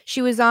Robbie?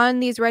 She was on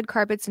these red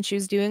carpets and she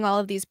was doing all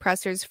of these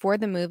pressers for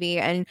the movie,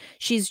 and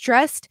she's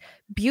dressed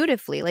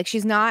beautifully. Like,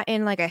 she's not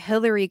in like a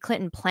Hillary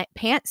Clinton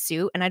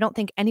pantsuit, and I don't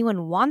think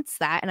anyone wants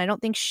that, and I don't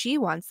think she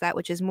wants that,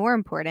 which is more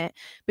important.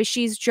 But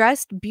she's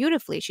dressed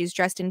beautifully. She's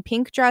dressed in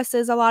pink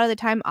dresses a lot of the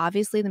time.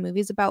 Obviously, the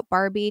movie's about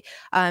Barbie.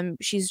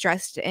 She's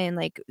dressed in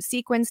like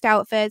sequenced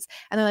outfits,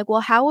 and they're like,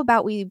 "Well, how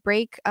about we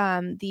break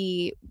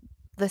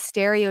the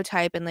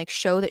stereotype and like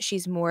show that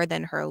she's more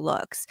than her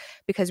looks,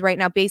 because right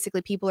now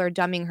basically people are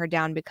dumbing her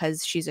down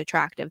because she's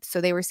attractive."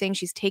 So they were saying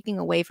she's taking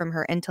away from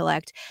her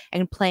intellect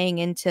and playing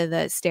into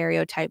the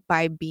stereotype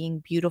by being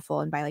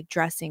beautiful and by like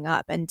dressing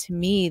up. And to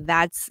me,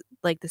 that's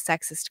like the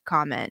sexist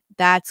comment.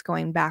 That's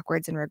going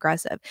backwards and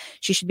regressive.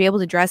 She should be able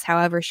to dress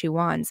however she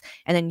wants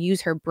and then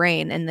use her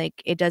brain, and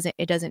like it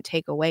doesn't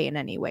take away in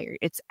any way.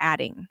 It's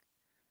adding.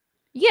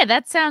 Yeah,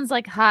 that sounds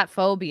like hot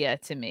phobia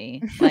to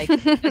me. Like,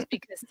 just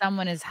because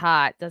someone is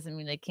hot doesn't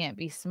mean they can't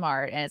be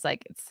smart, and it's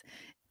like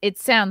it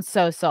sounds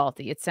so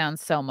salty. It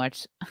sounds so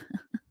much.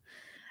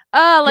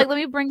 Oh, like, let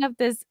me bring up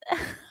this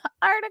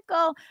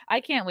article.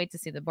 I can't wait to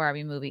see the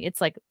Barbie movie. It's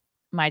like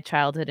my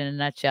childhood in a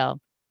nutshell.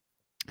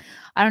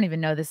 I don't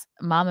even know this,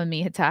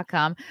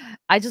 mamamia.com.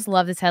 I just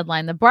love this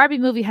headline. The Barbie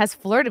movie has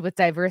flirted with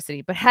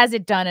diversity, but has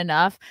it done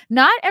enough?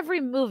 Not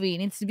every movie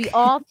needs to be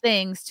all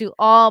things to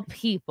all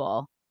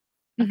people.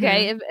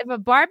 Okay, Mhm. if a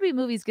Barbie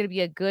movie is gonna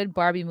be a good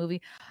Barbie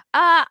movie,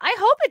 I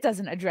hope it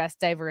doesn't address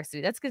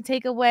diversity. That's gonna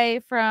take away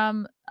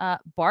from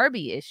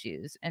Barbie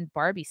issues and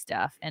Barbie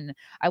stuff. And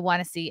I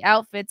want to see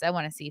outfits. I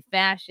want to see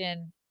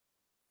fashion.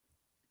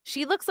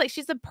 She looks like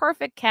she's a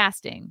perfect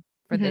casting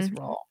for this Mhm.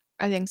 role.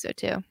 I think so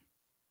too.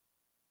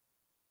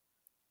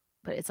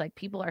 But it's like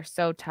people are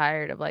so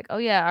tired of like, oh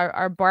yeah,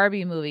 our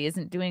Barbie movie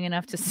isn't doing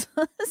enough to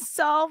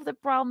solve the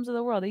problems of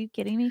the world. Are you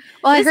kidding me?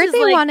 Well, I This heard is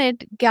they like,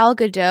 wanted Gal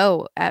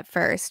Gadot at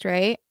first,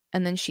 right?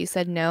 And then she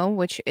said no,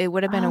 which it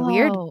would have been a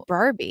weird oh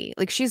Barbie.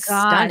 Like, she's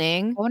gosh,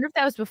 stunning. I wonder if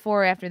that was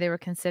before or after they were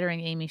considering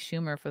Amy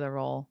Schumer for the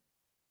role.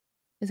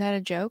 Is that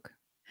a joke?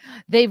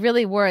 They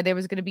really were. There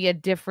was gonna be a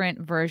different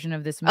version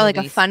of this Oh, like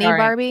a movie funny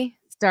Barbie?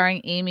 starring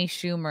Amy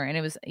Schumer, and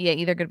it was, yeah,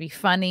 either gonna be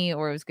funny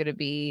or it was gonna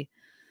be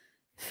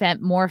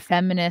more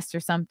feminist or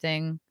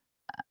something.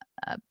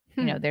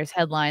 Hmm. There's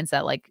headlines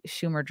that, like,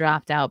 Schumer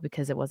dropped out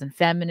because it wasn't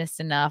feminist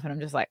enough, and I'm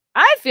just like,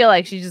 I feel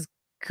like she just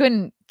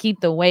couldn't keep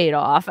the weight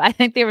off. I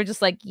think they were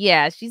just like,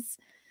 yeah,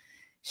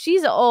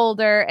 she's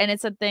older, and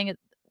it's a thing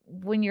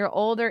when you're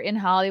older in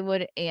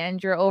Hollywood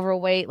and you're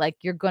overweight, like,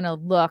 you're gonna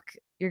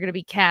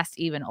be cast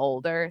even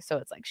older, so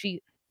it's like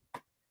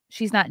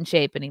she's not in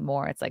shape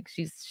anymore. It's like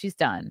she's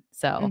done.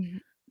 So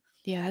Mhm.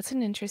 Yeah, that's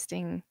an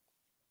interesting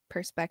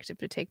perspective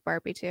to take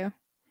Barbie to.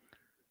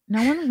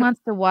 no one wants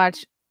to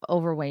watch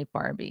overweight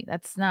Barbie.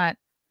 That's not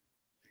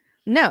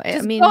No, I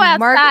just go mean,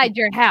 outside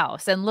your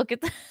house and look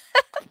at the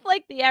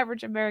like the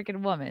average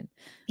American woman.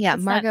 Yeah,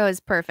 That's not Margot is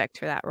perfect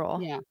for that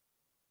role. yeah.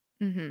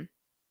 Mhm.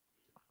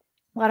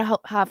 A lot of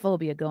hot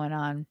phobia going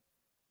on.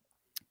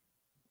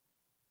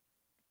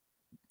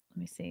 Let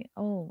me see.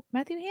 Oh,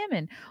 Matthew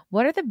Hammond.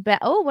 What are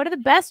the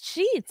best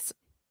sheets?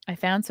 I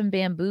found some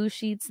bamboo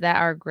sheets that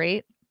are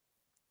great.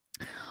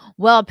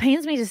 Well, it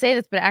pains me to say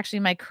this, but actually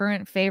my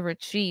current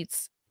favorite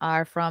sheets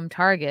are from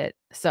Target.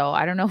 So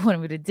I don't know what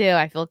I'm gonna do.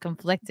 I feel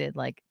conflicted.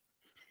 Like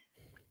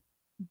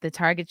the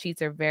Target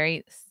sheets are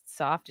very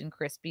soft and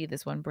crispy.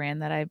 This one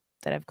brand that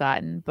I've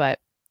gotten, but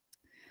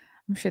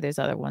I'm sure there's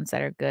other ones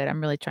that are good. I'm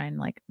really trying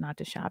like not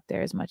to shop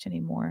there as much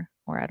anymore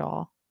or at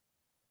all.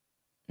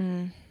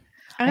 Mm.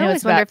 I I know it's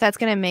always wonder about if that's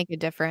gonna make a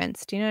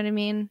difference. Do you know what I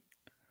mean?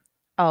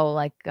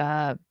 like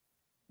Yeah, like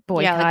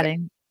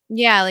boycotting.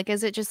 yeah, like,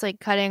 is it just, like,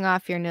 cutting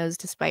off your nose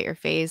to spite your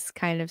face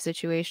kind of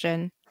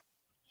situation?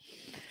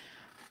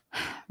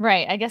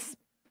 Right. I guess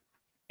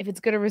if it's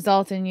gonna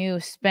result in you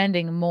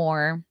spending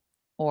more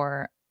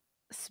or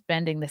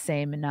spending the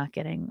same and not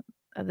getting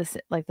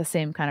the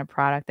same kind of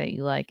product that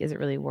you like, is it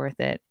really worth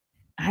it?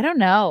 I don't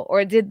know.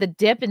 Or did the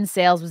dip in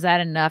sales, was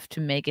that enough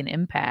to make an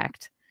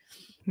impact?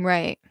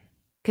 Right.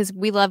 Because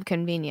we love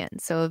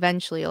convenience, so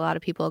eventually a lot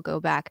of people go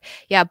back.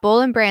 Yeah,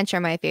 Boll& and Branch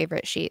are my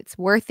favorite sheets.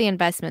 Worth the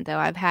investment, though.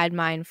 I've had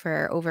mine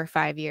for over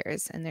 5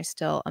 years, and they're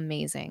still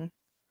amazing.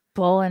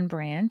 Bowl and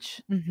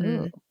Branch? Ooh,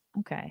 Mhm.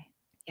 okay.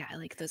 Yeah, I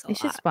like those a They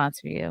should lot.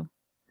 sponsor you.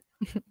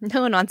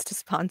 No one wants to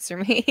sponsor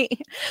me.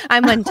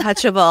 I'm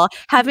untouchable.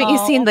 Haven't you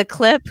seen Oh. the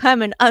clip?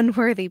 I'm an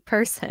unworthy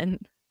person.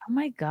 Oh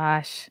my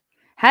gosh.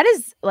 How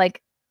does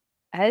like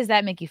how does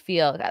that make you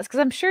feel? Because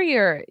I'm sure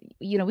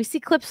we see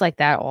clips like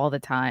that all the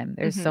time.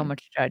 There's so Mhm.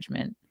 much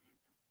judgment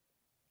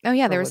Oh,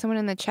 yeah, for there was what someone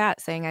in the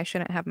chat saying I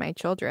shouldn't have my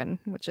children,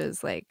 which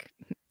is like,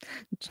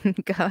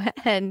 go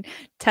ahead,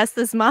 test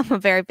this mama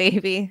bear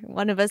baby.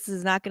 One of us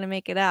is not gonna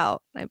make it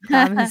out. I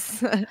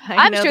promise. I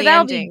I'm know sure the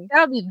ending.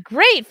 that'll be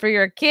great for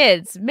your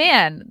kids.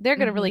 Man, they're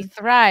gonna really Mhm.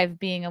 thrive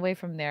being away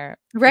from their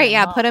Right,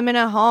 yeah, mom. put them in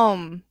a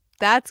home.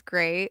 That's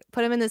great.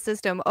 Put them in the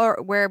system or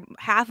where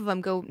half of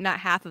them go, not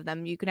half of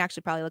them, you can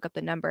actually probably look up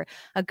the number.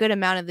 A good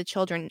amount of the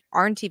children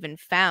aren't even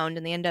found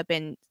and they end up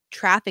in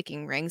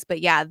trafficking rings.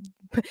 But yeah,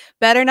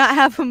 better not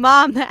have a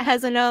mom that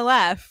has an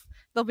OF.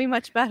 They'll be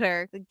much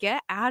better.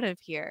 Get out of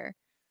here.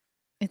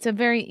 It's a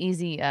very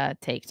easy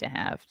take to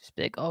have. Just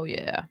be like, "Oh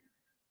yeah,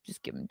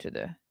 just give them to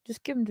their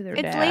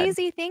It's dad."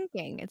 lazy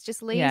thinking. It's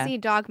just Yeah. lazy,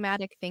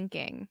 dogmatic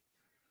thinking.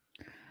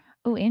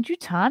 Oh, Andrew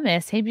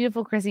Thomas. Hey,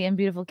 beautiful Chrissy and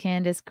beautiful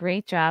Candice.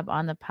 Great job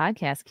on the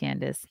podcast,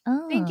 Candice.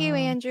 Thank you, Oh,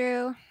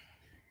 Andrew.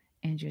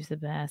 Andrew's the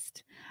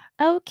best.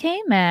 Okay,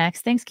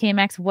 Max. Thanks, K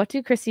Max. What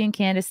do Chrissy and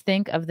Candice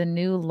think of the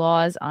new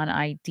laws on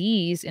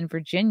IDs in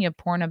Virginia?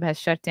 Pornhub has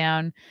shut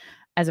down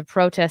as a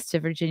protest to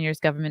Virginia's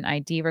government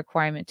ID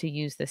requirement to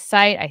use the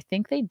site. I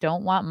think they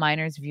don't want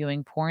minors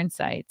viewing porn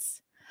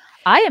sites.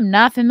 I am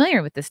not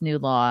familiar with this new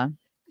law.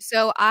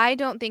 So I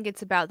don't think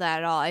it's about that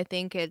at all. I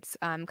think it's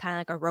kind of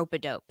like a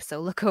rope-a-dope. So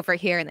look over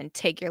here and then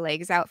take your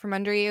legs out from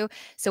under you.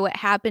 So what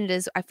happened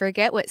is I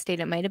forget what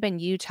state, it might have been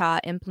Utah,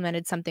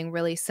 implemented something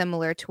really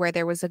similar to where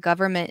there was a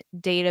government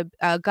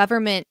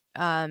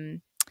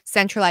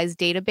centralized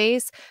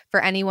database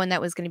for anyone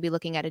that was going to be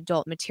looking at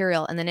adult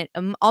material. And then it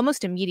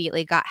almost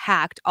immediately got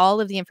hacked. All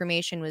of the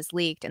information was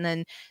leaked. And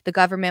then the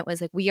government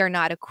was like, we are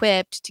not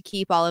equipped to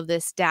keep all of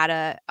this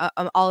data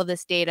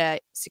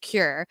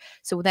secure.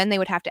 So then they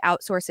would have to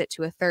outsource it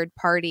to a third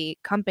party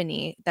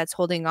company that's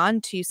holding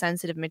on to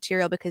sensitive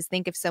material. Because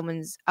think if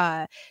someone's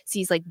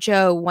sees like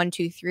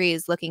Joe123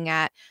 is looking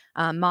at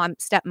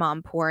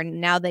stepmom porn,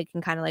 now they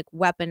can kind of like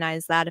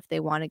weaponize that if they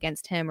want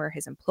against him or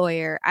his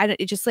employer.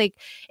 It just like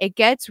it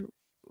gets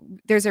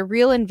there's a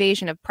real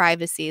invasion of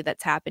privacy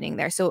that's happening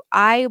there. So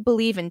I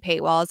believe in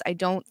paywalls. I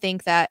don't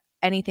think that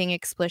anything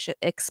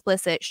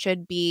explicit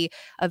should be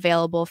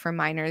available for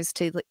minors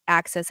to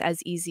access as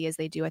easy as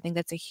they do. I think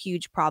that's a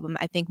huge problem.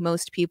 I think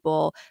most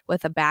people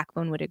with a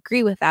backbone would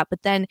agree with that.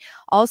 But then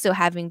also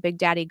having big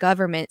daddy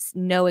governments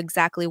know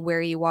exactly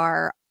where you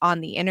are on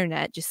the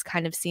internet just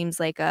kind of seems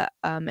like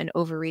an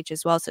overreach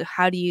as well. So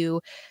how do you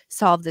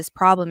solve this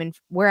problem? And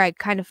where I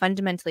kind of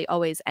fundamentally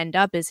always end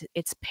up is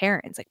it's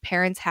parents. Like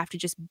parents have to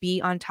just be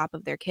on top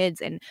of their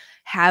kids and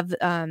have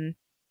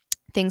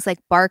things like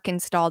Bark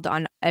installed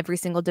on every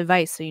single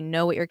device so you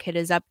know what your kid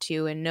is up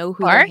to and know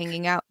who they're Bark?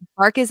 hanging out.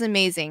 Bark is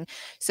amazing.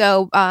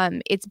 So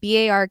it's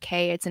BARK.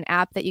 It's an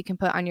app that you can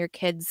put on your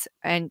kids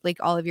and like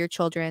all of your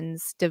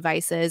children's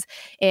devices.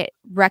 It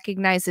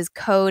recognizes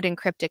code and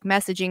cryptic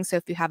messaging. So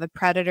if you have a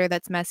predator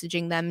that's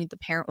messaging them, the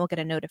parent will get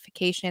a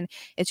notification.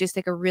 It's just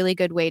like a really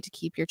good way to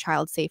keep your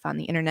child safe on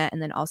the internet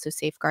and then also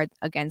safeguard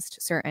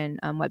against certain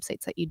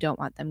websites that you don't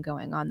want them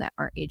going on that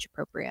aren't age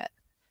appropriate.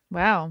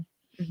 Wow.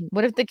 Mhm.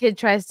 What if the kid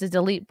tries to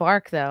delete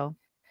Bark though?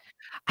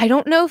 I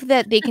don't know if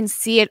that they can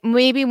see it.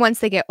 Maybe once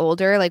they get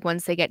older, like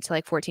once they get to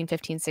like 14,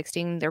 15,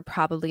 16, they're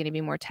probably going to be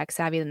more tech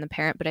savvy than the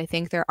parent. But I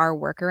think there are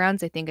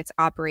workarounds. I think it's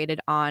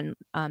operated on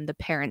the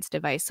parent's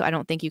device. So I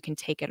don't think you can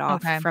take it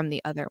off Okay. from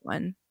the other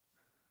one.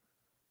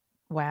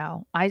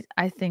 Wow. I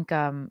think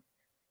I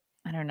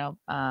don't know.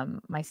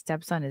 My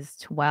stepson is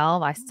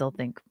 12. I still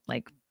think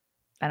like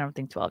I don't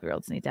think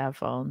 12-year-olds need to have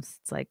phones.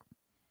 It's like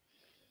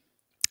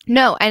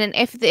No, and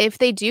if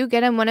they do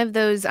get them one of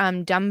those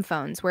dumb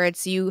phones where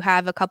it's you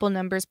have a couple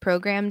numbers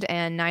programmed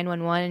and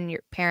 911 and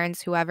your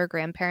parents, whoever,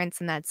 grandparents,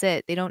 and that's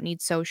it. They don't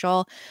need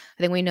social.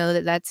 I think we know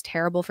that that's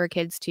terrible for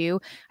kids too.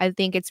 I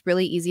think it's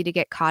really easy to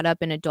get caught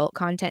up in adult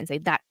content and say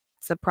that's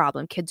the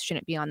problem. Kids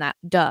shouldn't be on that.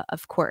 Duh,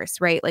 of course,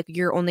 right? Like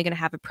you're only going to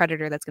have a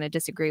predator that's going to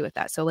disagree with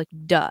that. So like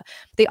duh.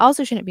 They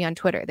also shouldn't be on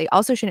Twitter. They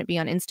also shouldn't be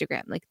on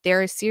Instagram. Like there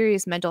are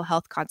serious mental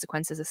health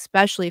consequences,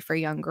 especially for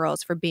young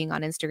girls, for being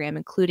on Instagram,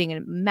 including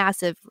a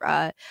massive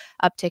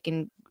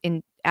uptick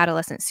in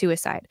adolescent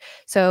suicide.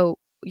 So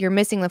you're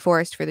missing the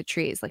forest for the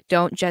trees. Like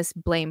don't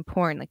just blame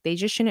porn. Like they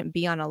just shouldn't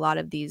be on a lot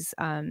of these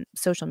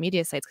social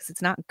media sites because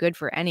it's not good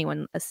for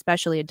anyone,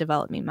 especially a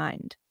developing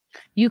mind.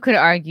 you could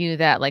argue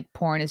that like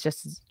porn is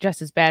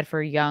just as bad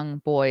for young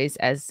boys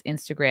as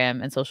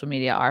Instagram and social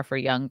media are for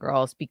young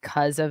girls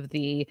because of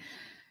the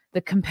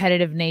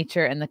competitive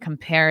nature and the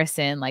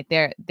comparison. Like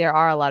there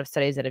are a lot of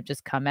studies that have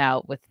just come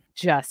out with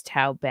just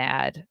how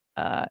bad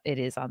it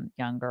is on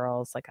young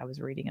girls. Like I was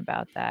reading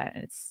about that,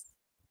 and it's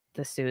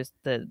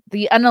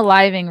the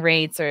unaliving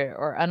rates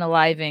or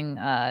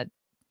unaliving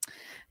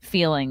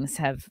feelings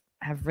have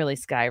really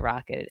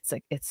skyrocketed. It's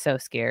like it's so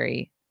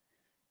scary.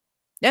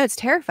 No, it's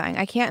terrifying.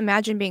 I can't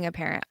imagine being a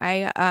parent.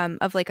 I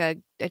of like a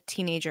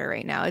teenager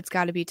right now. It's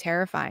got to be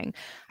terrifying.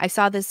 I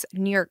saw this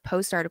New York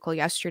Post article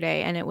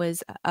yesterday and it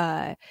was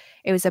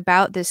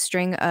about this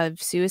string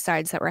of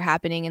suicides that were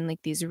happening in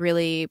like these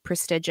really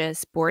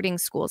prestigious boarding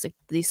schools, like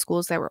these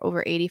schools that were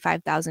over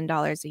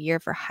 $85,000 a year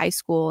for high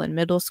school and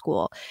middle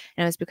school.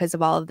 And it was because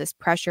of all of this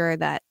pressure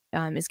that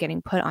is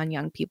getting put on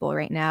young people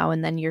right now.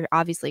 And then you're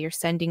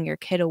sending your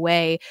kid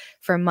away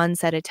for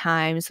months at a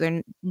time. So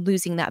they're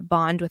losing that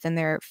bond within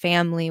their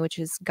family, which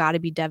has got to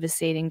be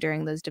devastating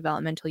during those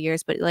developmental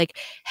years. But like,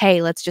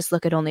 hey, let's just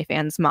look at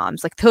OnlyFans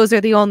moms. Like those are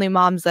the only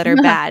moms that are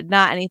bad,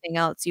 not anything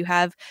else. You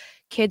have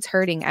kids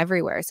hurting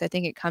everywhere. So I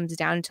think it comes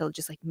down to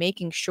just like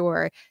making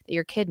sure that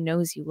your kid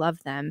knows you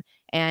love them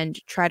and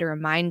try to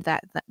remind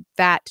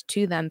that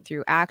to them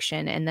through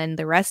action. And then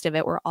the rest of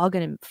it, we're all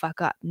going to fuck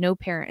up. No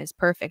parent is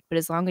perfect, but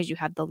as long as you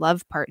have the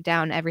love part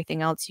down,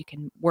 everything else you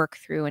can work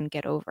through and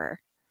get over.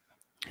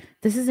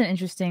 This is an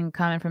interesting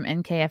comment from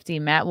NKFD.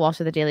 Matt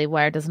Walsh of the Daily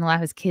Wire doesn't allow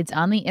his kids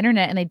on the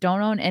internet and they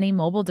don't own any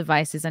mobile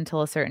devices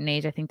until a certain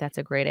age. I think that's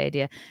a great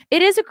idea.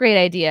 It is a great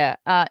idea.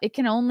 It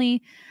can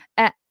only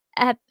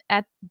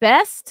at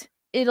best,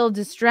 it'll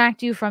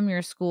distract you from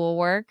your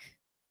schoolwork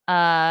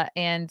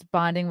and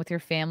bonding with your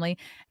family.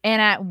 And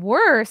at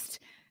worst,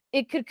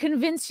 it could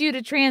convince you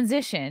to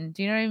transition.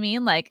 Do you know what I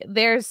mean? Like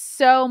there's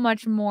so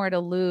much more to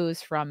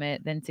lose from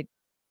it than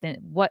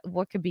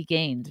what could be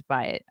gained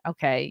by it.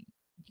 Okay,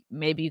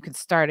 maybe you could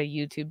start a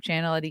YouTube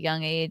channel at a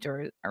young age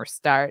or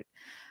start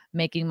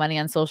making money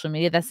on social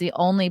media. That's the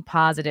only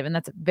positive. And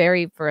that's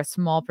very for a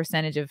small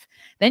percentage of,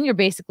 then you're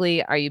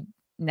basically, are you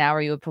now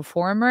are you a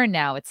performer?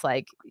 Now it's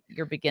like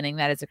you're beginning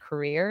that as a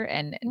career,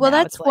 and Well,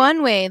 now it's that's like,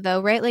 one way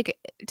though, right? Like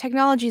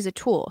technology is a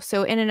tool.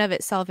 So in and of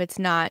itself, it's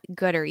not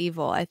good or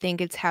evil. I think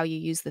it's how you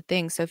use the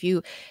thing. So if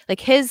you like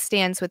his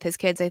stance with his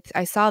kids,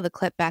 I saw the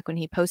clip back when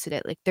he posted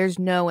it. Like there's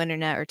no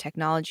internet or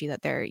technology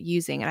that they're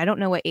using. And I don't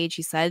know what age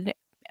he said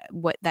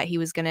what that he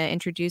was going to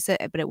introduce it,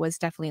 but it was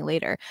definitely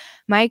later.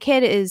 My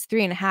kid is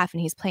 3.5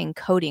 and he's playing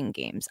coding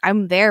games.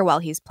 I'm there while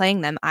he's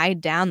playing them. I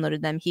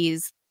downloaded them.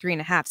 He's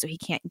 3.5, so he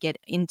can't get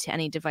into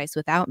any device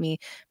without me,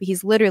 but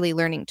he's literally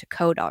learning to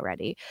code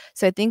already.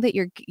 So I think that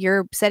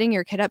you're setting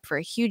your kid up for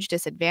a huge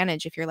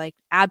disadvantage if you're like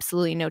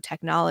absolutely no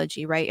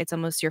technology, right? It's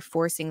almost you're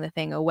forcing the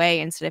thing away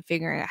instead of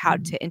figuring out how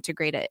to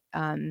integrate it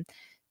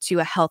to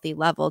a healthy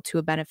level, to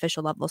a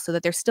beneficial level, so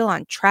that they're still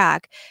on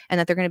track and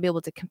that they're going to be able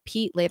to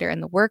compete later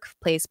in the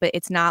workplace. But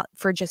it's not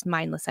for just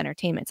mindless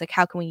entertainment. It's like,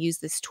 how can we use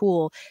this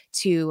tool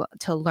to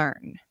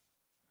learn?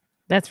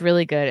 that's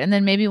really good. And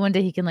then maybe one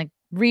day he can like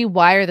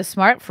rewire the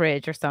smart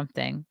fridge or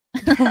something.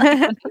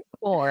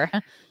 Or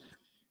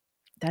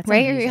that's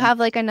Right, or you amazing. have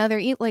like another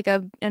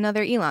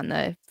another Elon,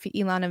 the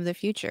Elon of the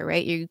future,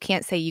 right? You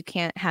can't say you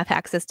can't have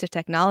access to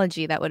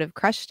technology. That would have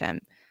crushed him.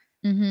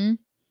 Mm-hmm.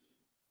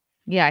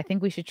 Yeah, I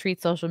think we should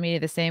treat social media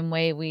the same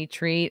way we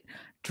treat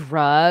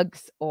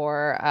drugs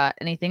or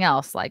anything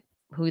else, like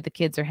who the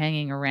kids are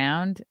hanging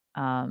around.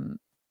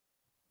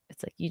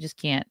 It's like you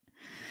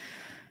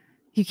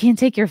can't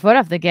take your foot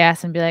off the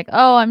gas and be like,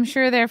 "Oh, I'm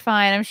sure they're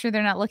fine. I'm sure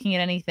they're not looking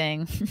at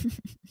anything."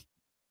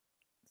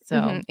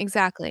 So,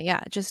 Exactly.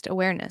 Yeah, just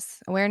awareness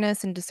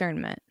and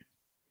discernment.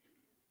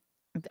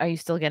 are you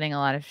still getting a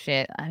lot of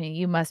shit? I mean,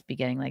 you must be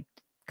getting like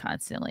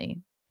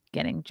constantly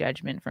getting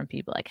judgment from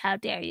people like, "How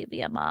dare you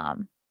be a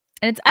mom?"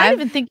 And it's I don't I've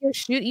even think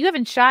you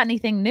haven't shot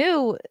anything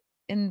new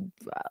in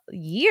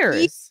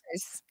years.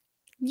 years,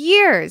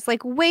 years,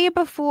 like way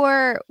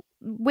before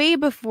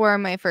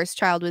my first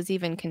child was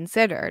even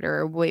considered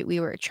or we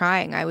were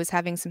trying. I was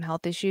having some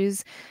health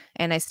issues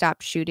and I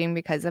stopped shooting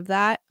because of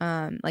that.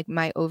 Like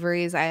my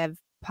ovaries, I have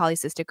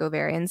polycystic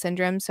ovarian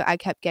syndrome, so I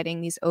kept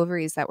getting these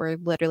ovaries that were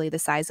literally the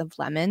size of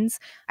lemons.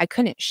 I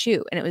couldn't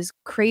shoot and it was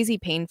crazy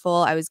painful.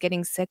 I was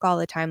getting sick all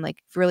the time, like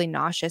really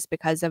nauseous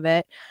because of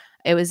it.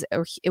 It was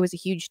a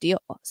huge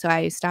deal. So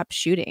I stopped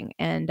shooting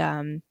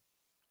and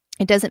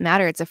it doesn't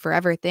matter. It's a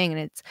forever thing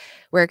and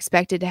we're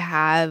expected to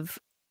have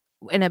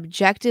an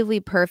objectively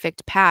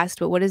perfect past,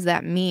 but what does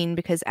that mean?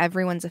 Because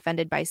everyone's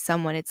offended by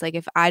someone. It's like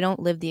if I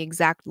don't live the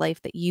exact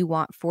life that you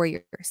want for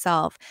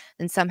yourself,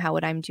 then somehow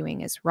what I'm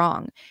doing is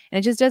wrong. And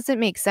it just doesn't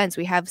make sense.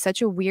 We have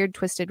such a weird,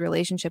 twisted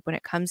relationship when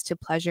it comes to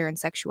pleasure and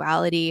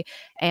sexuality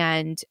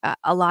and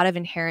a lot of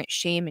inherent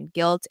shame and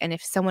guilt. And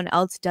if someone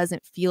else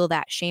doesn't feel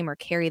that shame or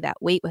carry that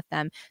weight with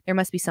them, there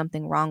must be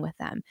something wrong with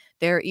them.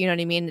 You know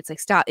what I mean? It's like,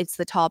 stop. It's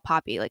the tall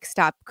poppy. Like,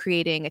 stop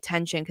creating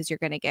attention because you're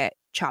going to get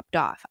chopped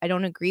off. I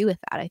don't agree with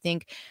that. I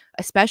think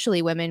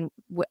especially women,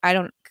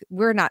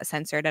 we're not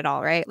censored at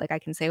all, right? Like I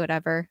can say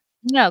whatever.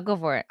 No, go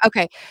for it.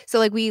 Okay. So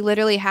like we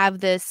literally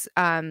have this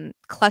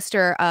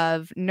cluster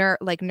of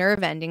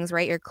nerve endings,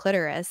 right? Your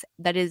clitoris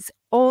that is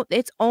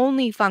its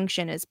only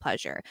function is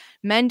pleasure.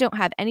 Men don't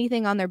have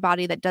anything on their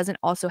body that doesn't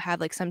also have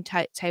like some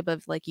type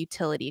of like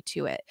utility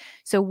to it.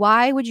 So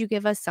why would you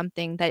give us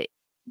something that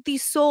the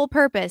sole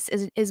purpose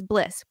is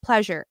bliss,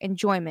 pleasure,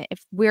 enjoyment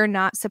if we're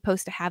not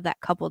supposed to have that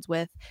coupled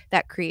with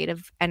that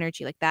creative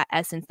energy, like that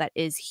essence that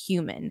is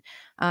human?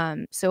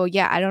 So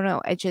yeah, I don't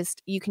know.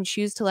 You can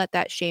choose to let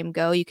that shame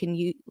go. You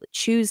can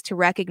choose to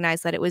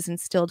recognize that it was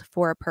instilled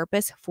for a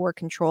purpose, for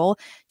control,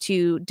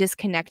 to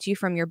disconnect you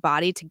from your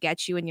body, to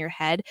get you in your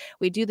head.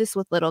 We do this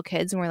with little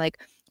kids and we're like,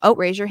 oh,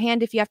 raise your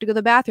hand if you have to go to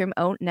the bathroom.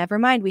 Oh, never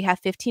mind. We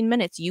have 15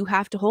 minutes. You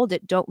have to hold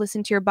it. Don't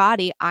listen to your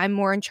body. I'm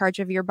more in charge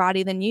of your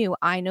body than you.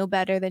 I know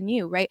better than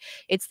you, right?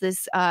 It's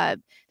this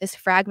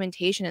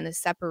fragmentation and this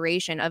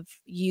separation of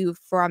you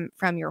from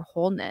your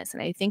wholeness.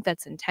 And I think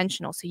that's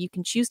intentional. So you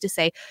can choose to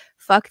say,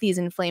 fuck these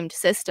inflamed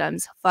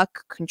systems,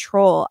 fuck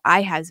control.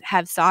 I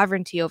have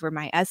sovereignty over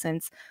my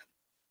essence.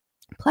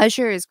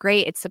 Pleasure is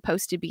great. It's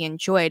supposed to be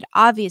enjoyed,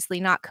 obviously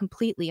not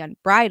completely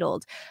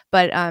unbridled,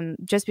 but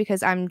just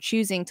because I'm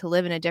choosing to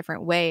live in a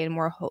different way and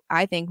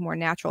I think more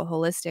natural,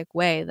 holistic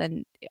way,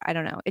 then I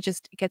don't know. It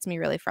gets me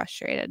really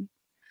frustrated.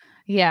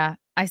 Yeah,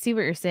 I see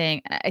what you're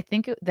saying. I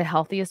think the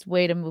healthiest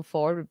way to move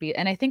forward would be,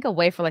 and I think a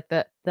way for like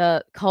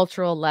the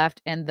cultural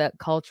left and the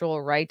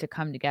cultural right to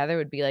come together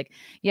would be like,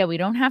 yeah, we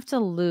don't have to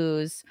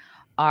lose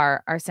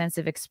our sense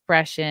of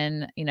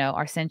expression,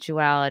 our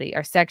sensuality,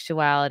 our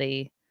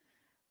sexuality.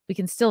 We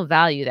can still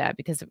value that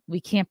because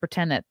we can't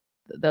pretend that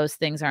those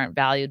things aren't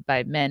valued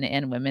by men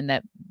and women,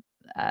 that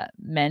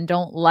men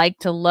don't like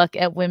to look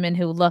at women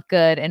who look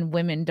good and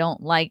women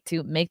don't like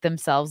to make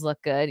themselves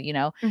look good.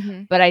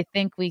 Hmm. But I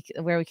think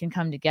where we can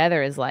come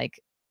together is like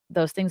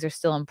those things are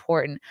still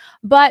important,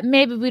 but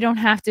maybe we don't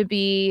have to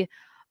be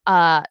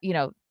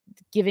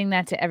giving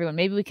that to everyone.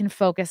 Maybe we can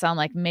focus on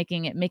like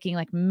making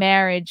like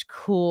marriage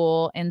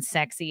cool and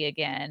sexy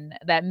again.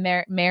 That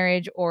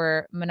marriage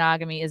or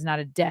monogamy is not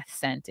a death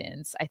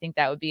sentence. I think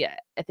I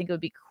think it would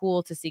be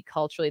cool to see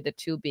culturally the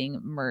two being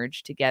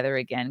merged together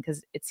again,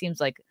 because it seems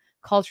like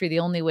culturally the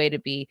only way to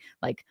be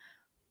like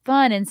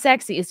fun and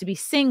sexy is to be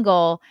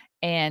single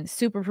and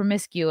super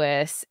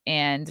promiscuous.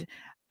 And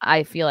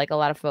I feel like a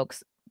lot of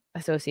folks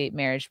associate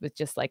marriage with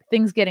just like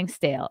things getting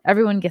stale.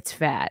 Everyone gets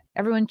fat.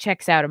 Everyone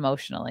checks out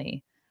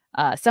emotionally.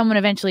 Someone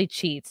eventually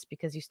cheats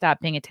because you stop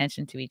paying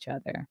attention to each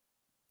other.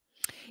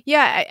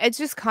 Yeah, it's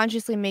just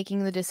consciously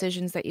making the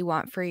decisions that you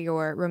want for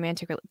your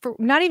for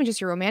not even just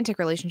your romantic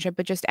relationship,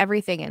 but just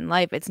everything in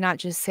life. It's not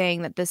just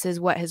saying that this is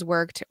what has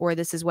worked or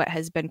this is what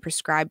has been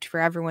prescribed for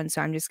everyone,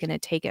 so I'm just going to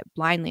take it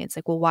blindly. It's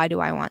like, well, why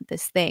do I want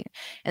this thing?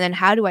 And then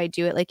how do I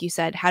do it? Like you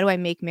said, how do I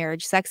make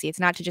marriage sexy? It's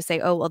not to just say,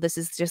 oh, well, this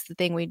is just the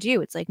thing we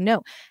do. It's like,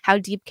 no, how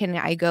deep can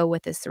I go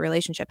with this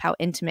relationship? How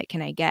intimate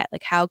can I get?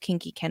 Like, how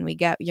kinky can we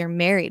get? You're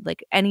married.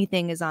 Like,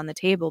 anything is on the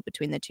table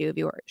between the two of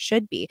you, or it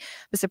should be.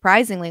 But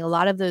surprisingly, a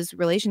lot of those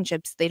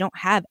relationships, they don't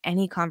have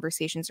any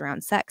conversations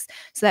around sex.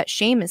 So that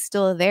shame is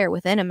still there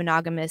within a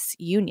monogamous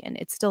union.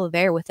 It's still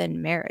there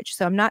within marriage.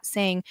 So I'm not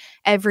saying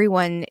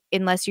everyone,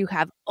 unless you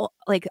have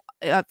like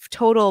a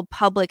total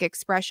public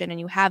expression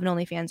and you have an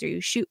OnlyFans or you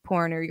shoot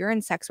porn or you're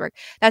in sex work,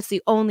 that's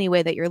the only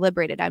way that you're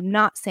liberated. I'm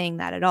not saying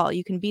that at all.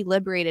 You can be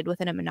liberated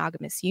within a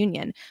monogamous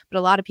union, but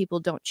a lot of people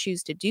don't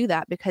choose to do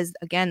that because,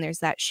 again, there's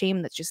that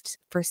shame that's just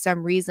for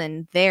some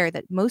reason there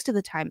that most of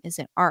the time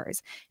isn't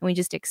ours, and we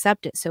just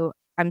accept it. So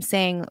I'm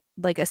saying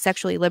like a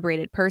sexually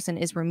liberated person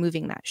is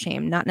removing that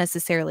shame, not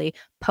necessarily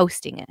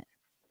posting it.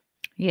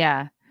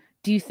 Yeah.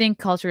 Do you think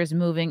culture is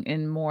moving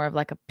in more of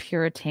like a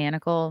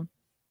puritanical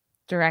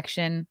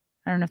direction?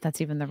 I don't know if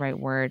that's even the right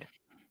word.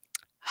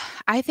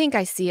 I think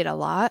I see it a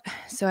lot.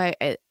 So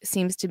it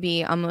seems to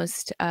be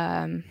almost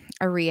a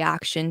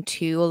reaction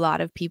to a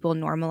lot of people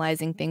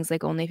normalizing things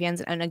like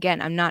OnlyFans. And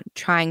again, I'm not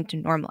trying to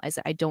normalize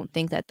it. I don't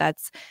think that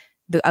that's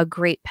a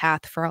great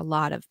path for a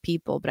lot of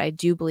people, but I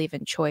do believe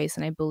in choice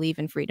and I believe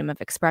in freedom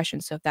of expression.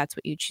 So if that's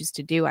what you choose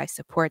to do, I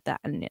support that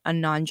in a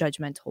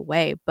non-judgmental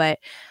way. But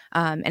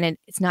and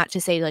it's not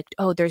to say like,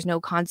 oh, there's no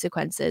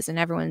consequences, and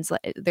everyone's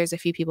like, there's a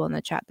few people in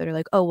the chat that are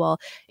like, oh, well,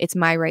 it's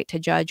my right to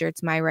judge, or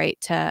it's my right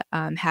to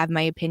have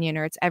my opinion,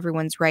 or it's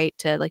everyone's right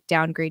to like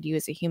downgrade you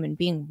as a human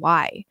being.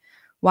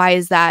 Why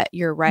is that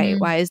your right?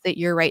 Why is that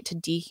your right to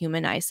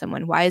dehumanize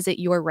someone? Why is it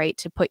your right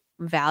to put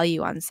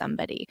value on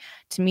somebody?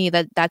 To me,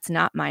 that's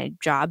not my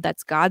job.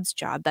 That's God's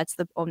job. That's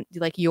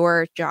like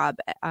your job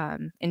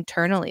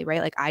internally,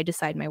 right? Like I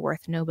decide my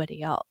worth,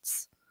 nobody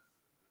else.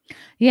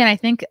 Yeah, and I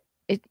think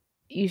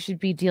you should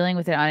be dealing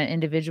with it on an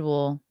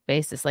individual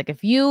basis. Like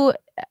if you,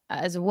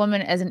 as a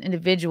woman, as an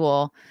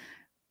individual,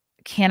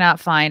 cannot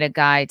find a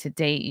guy to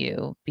date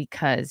you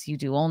because you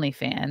do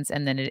OnlyFans,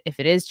 and then if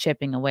it is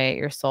chipping away at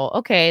your soul,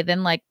 okay,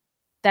 then like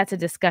that's a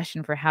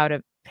discussion for how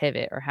to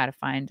pivot or how to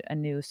find a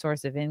new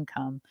source of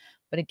income.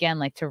 But again,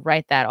 like to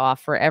write that off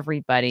for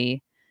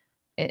everybody,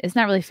 it's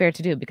not really fair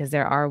to do, because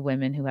there are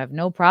women who have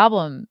no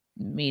problem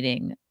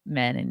meeting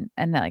men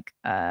and like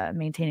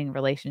maintaining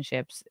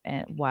relationships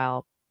and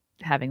while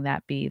having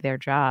that be their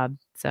job.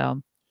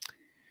 So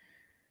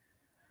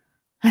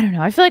I don't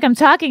know. I feel like I'm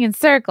talking in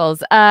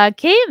circles.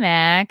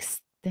 K-Max,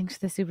 thanks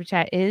for the super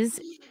chat. Is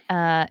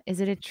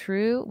it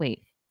true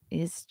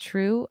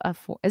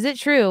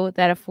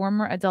that a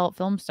former adult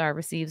film star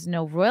receives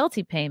no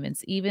royalty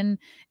payments, even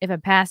if a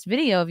past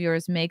video of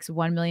yours makes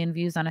 1 million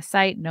views on a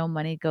site? No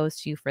money goes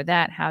to you for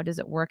that. How does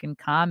it work in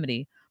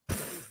comedy?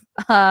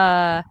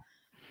 I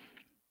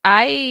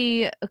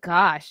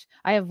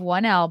have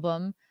one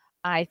album.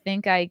 I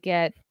think I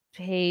get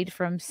paid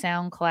from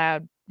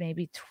SoundCloud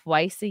maybe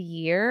twice a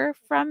year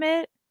from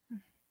it,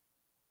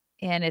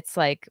 and it's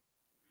like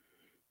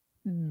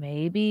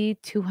maybe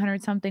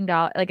 200 something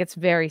dollars. Like it's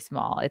very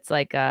small. It's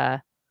like I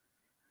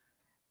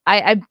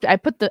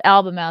put the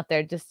album out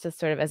there just to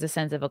sort of as a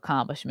sense of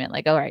accomplishment,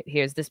 like, all right,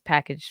 here's this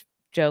package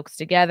jokes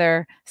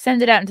together,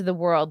 send it out into the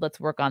world,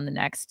 let's work on the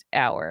next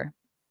hour.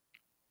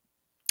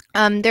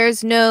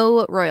 There's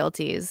no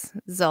royalties,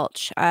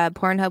 zilch.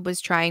 Pornhub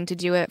was trying to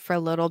do it for a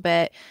little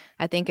bit.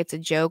 I think it's a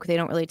joke. They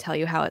don't really tell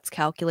you how it's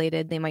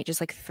calculated. They might just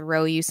like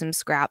throw you some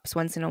scraps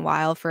once in a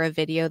while for a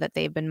video that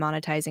they've been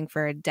monetizing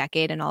for a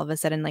decade, and all of a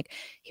sudden, like,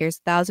 here's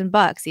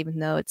 $1,000, even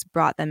though it's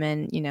brought them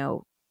in,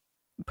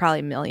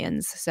 probably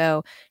millions.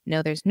 So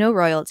no, there's no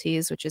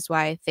royalties, which is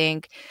why I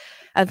think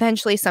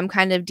eventually some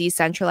kind of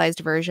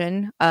decentralized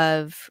version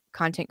of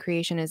content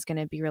creation is going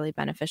to be really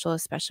beneficial,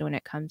 especially when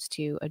it comes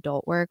to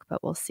adult work,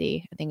 but we'll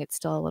see. I think it's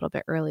still a little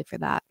bit early for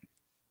that.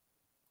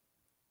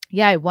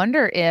 Yeah, I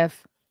wonder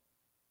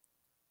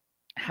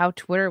how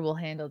Twitter will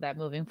handle that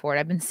moving forward.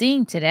 I've been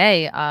seeing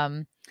today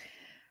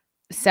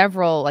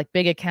several like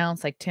big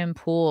accounts like Tim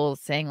Pool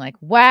saying like,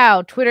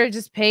 wow, Twitter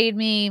just paid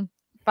me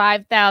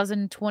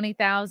 $5,000,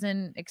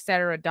 $20,000,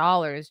 etc.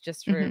 dollars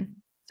just for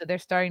so they're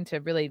starting to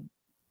really,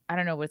 I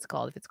don't know what it's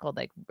called, if it's called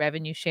like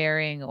revenue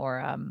sharing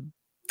or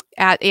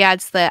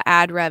it's the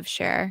ad rev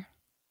share.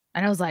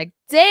 And I was like,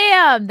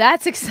 "Damn,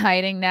 that's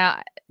exciting."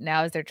 Now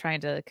as they're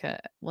trying to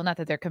well, not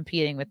that they're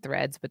competing with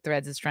Threads, but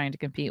Threads is trying to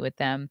compete with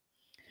them.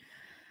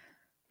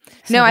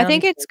 So No, I that'll be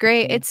think it's cool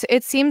to great. see.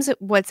 It seems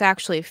what's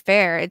actually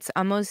fair. It's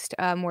almost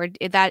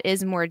that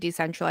is more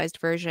decentralized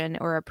version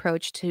or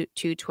approach to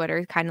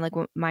Twitter, kind of like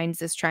what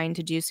Minds is trying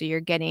to do. So you're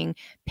getting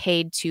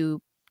paid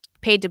to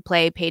paid to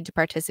play, paid to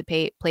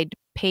participate,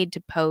 paid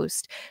to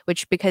post,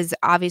 which because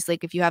obviously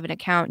like, if you have an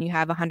account and you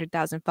have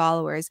 100,000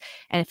 followers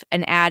and if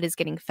an ad is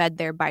getting fed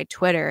there by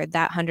Twitter,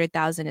 that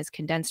 100,000 is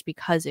condensed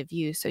because of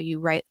you. So you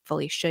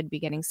rightfully should be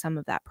getting some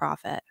of that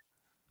profit.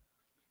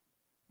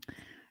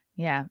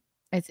 Yeah,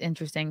 it's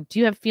interesting. Do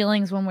you have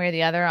feelings one way or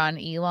the other on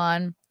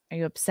Elon? Are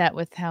you upset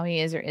with how he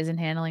is or isn't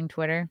handling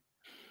Twitter?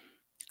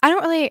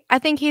 I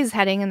think he's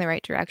heading in the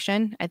right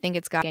direction. I think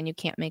it's got, and you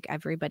can't make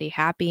everybody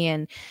happy.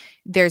 And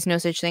there's no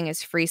such thing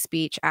as free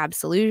speech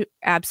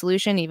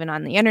absolution, even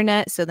on the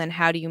internet. So then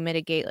how do you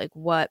mitigate like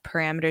what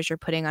parameters you're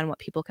putting on what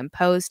people can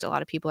post? A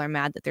lot of people are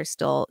mad that there's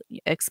still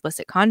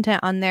explicit content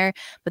on there.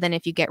 But then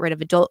if you get rid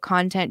of adult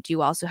content, do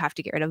you also have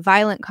to get rid of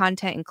violent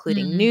content,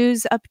 including Mhm.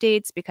 news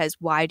updates? Because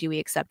why do we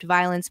accept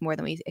violence more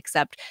than we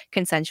accept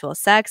consensual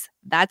sex?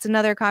 That's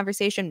another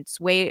conversation.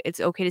 It's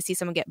okay to see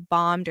someone get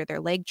bombed or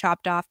their leg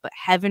chopped off, but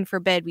heaven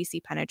forbid we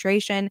see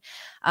penetration.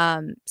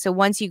 So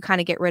once you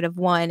kind of get rid of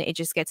one, it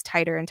just gets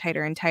tighter and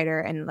tighter and tighter.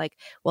 And like,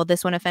 well,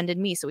 this one offended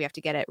me, so we have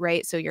to get it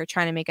right. So you're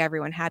trying to make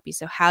everyone happy.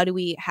 So how do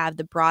we have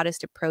the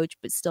broadest approach,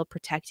 but still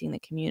protecting the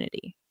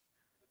community?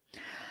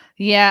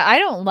 Yeah, I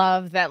don't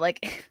love that,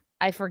 like,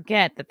 I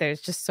forget that there's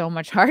just so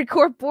much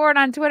hardcore porn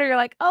on Twitter. You're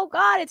like, "Oh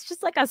god, it's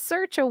just like a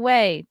search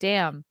away."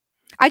 Damn.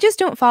 I just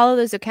don't follow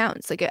those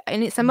accounts. Like,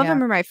 some of Yeah.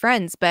 them are my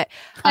friends, but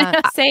I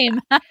know,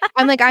 same.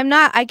 I'm like,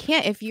 I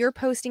can't, if you're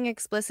posting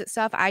explicit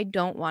stuff, I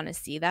don't want to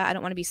see that. I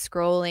don't want to be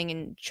scrolling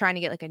and trying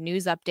to get like a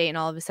news update and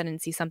all of a sudden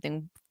see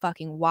something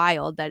fucking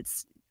wild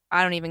that's,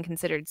 I don't even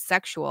consider it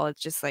sexual.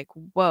 It's just like,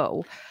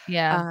 whoa.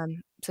 Yeah,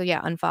 So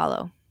yeah,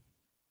 unfollow.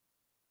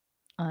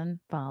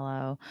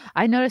 unfollow.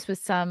 I noticed with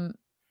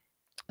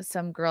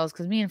some girls,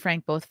 because me and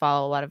Frank both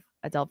follow a lot of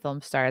adult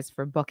film stars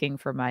for booking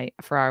for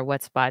our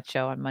What Spot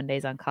show on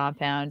Mondays on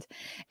Compound,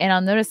 and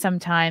I'll notice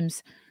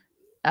sometimes,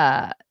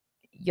 uh,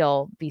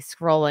 you'll be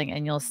scrolling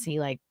and you'll see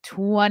like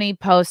 20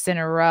 posts in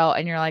a row,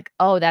 and you're like,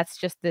 "Oh, that's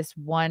just this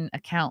one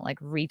account, like,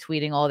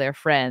 retweeting all their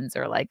friends,"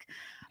 or like,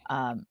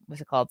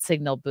 what's it called?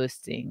 Signal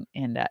boosting,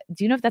 and,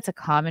 do you know if that's a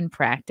common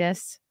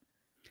practice?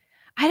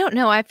 I don't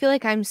know. I feel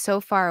like I'm so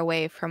far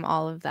away from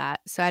all of that.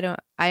 So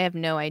I have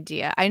no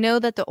idea. I know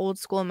that the old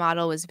school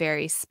model was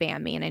very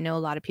spammy, and I know a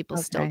lot of people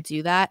still Okay.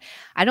 do that.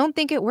 I don't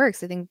think it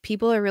works. I think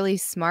people are really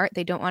smart.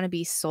 They don't want to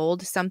be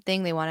sold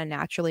something. They want to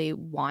naturally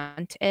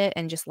want it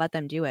and just let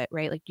them do it,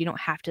 right? Like you don't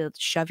have to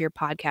shove your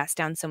podcast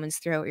down someone's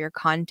throat or your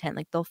content.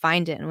 Like they'll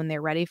find it, and when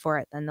they're ready for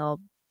it, then they'll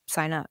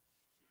sign up.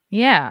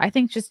 Yeah, I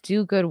think just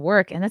do good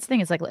work, and that's the thing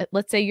is, like,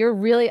 let's say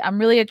I'm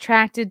really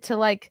attracted to,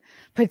 like,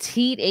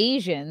 petite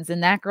Asians,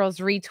 and that girl's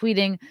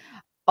retweeting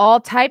all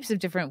types of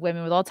different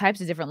women with all types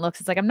of different looks.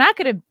 It's like, I'm not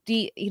gonna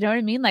be, you know what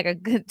I mean? Like a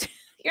good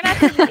you're not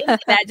gonna be into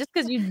that just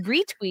because you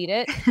retweet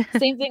it.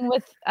 Same thing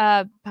with,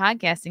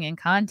 podcasting and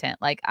content.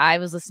 Like, I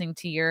was listening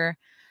to your,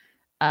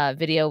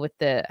 video with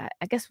I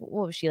guess,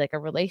 what was she, like, a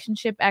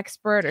relationship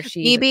expert, or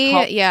she's a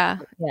Maybe, yeah.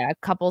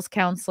 couples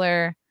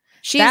counselor.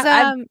 She's That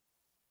I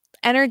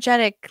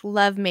energetic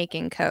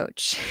lovemaking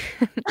coach.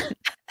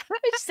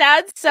 Which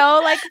sounds so,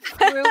 like,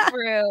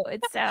 frou-frou.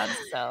 It sounds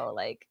so,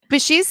 like,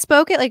 But she's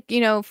spoke at, like,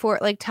 for,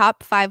 like,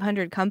 top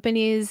 500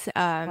 companies, like,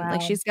 wow,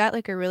 she's got,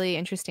 like, a really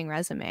interesting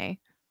resume.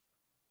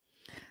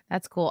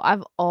 that's cool.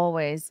 I've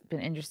always been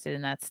interested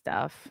in that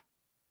stuff,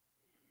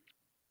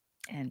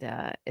 and,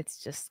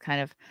 it's just kind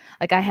of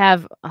like, I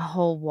have a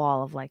whole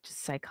wall of, like,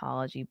 just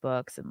psychology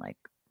books and, like,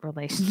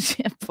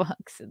 relationship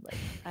books, and, like,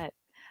 I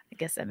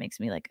guess that makes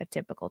me, like, a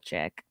typical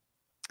chick.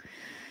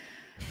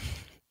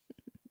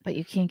 But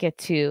you can't get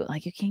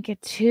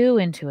too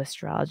into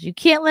astrology. You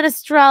can't let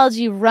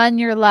astrology run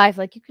your life.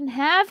 Like, you can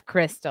have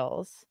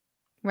crystals.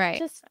 Right.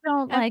 Just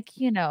don't, Have like,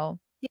 yeah,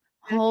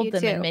 have hold you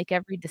them and too. make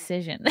every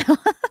decision.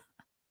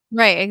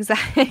 Right,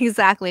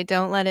 exactly,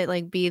 don't let it,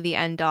 like, be the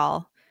end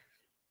all.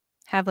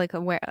 Have, like,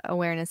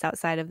 awareness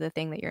outside of the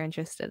thing that you're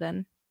interested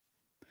in.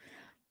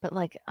 But,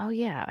 like, oh,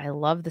 yeah, I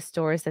love the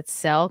stores that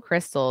sell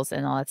crystals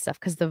and all that stuff,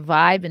 because the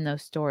vibe in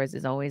those stores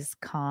is always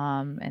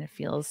calm, and it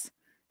feels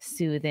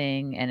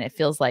soothing, and it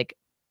feels like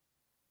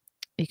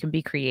you can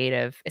be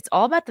creative. It's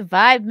all about the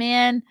vibe,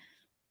 man.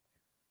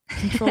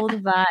 Control the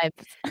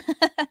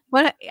vibes.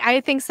 What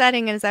I think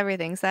setting is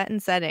everything, set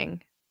and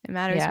setting. It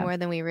matters Yeah. more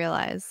than we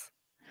realize.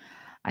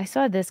 I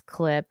saw this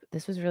clip.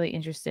 This was really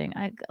interesting.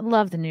 I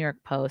love the New York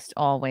Post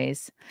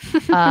always.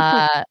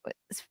 Uh,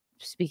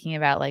 speaking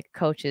about like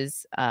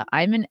coaches,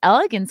 I'm an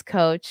elegance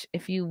coach.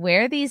 If you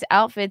wear these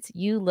outfits,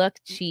 you look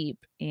cheap.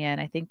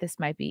 And I think this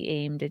might be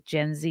aimed at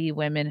Gen Z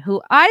women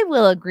who I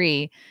will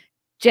agree,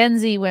 Gen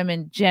Z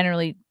women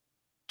generally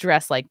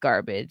dress like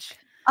garbage.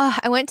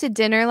 I went to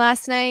dinner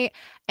last night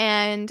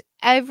And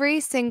every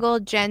single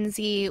Gen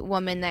Z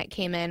woman that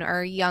came in,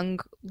 or young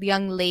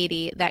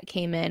lady that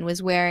came in,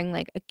 was wearing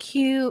like a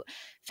cute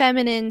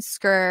feminine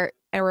skirt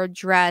or a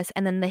dress,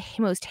 and then the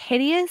most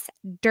hideous,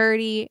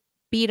 dirty,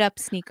 beat up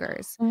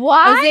sneakers.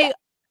 Why?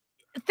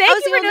 Thank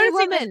was you the for only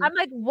noticing this. woman. I'm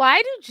like,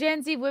 why do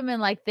Gen Z women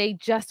like they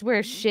just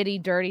wear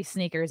shitty, dirty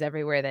sneakers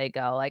everywhere they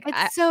go? Like,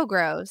 It's so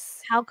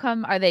gross. how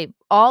come? Are they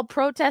all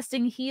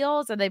protesting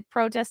heels? Are they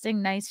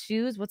protesting nice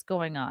shoes? What's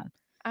going on?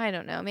 I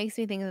don't know. It makes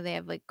me think that they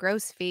have like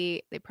gross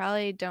feet. They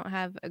probably don't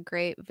have a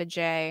great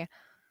vajay.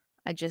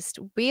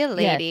 Be a Yes, they're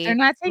lady.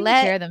 not taking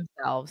care of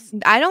themselves.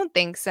 I don't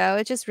think so.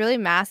 It's just really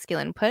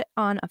masculine. Put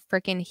on a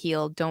freaking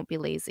heel. Don't be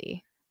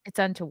lazy. It's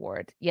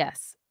untoward.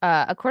 Yes.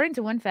 According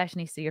to one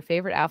fashionista, your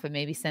favorite outfit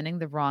may be sending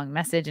the wrong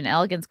message. An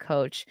elegance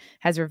coach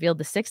has revealed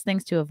the 6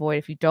 things to avoid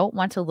if you don't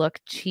want to look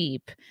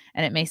cheap,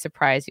 and it may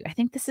surprise you. I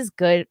think this is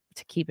good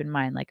to keep in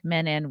mind, like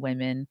men and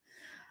women.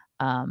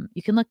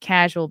 You can look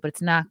casual, but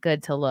it's not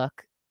good to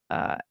look.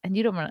 And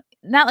you don't want to,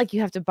 not like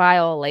you have to buy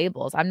all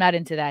labels. I'm not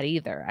into that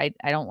either. I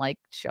don't like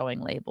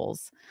showing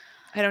labels.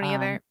 I don't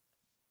either.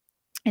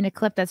 In a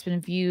clip that's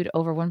been viewed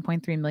over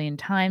 1.3 million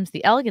times,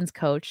 the elegance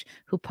coach,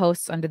 who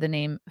posts under the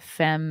name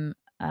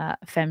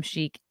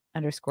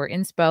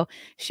femchic_inspo,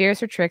 shares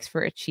her tricks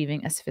for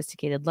achieving a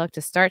sophisticated look.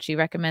 To start, she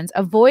recommends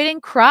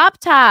avoiding crop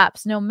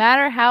tops, no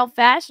matter how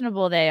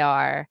fashionable they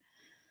are.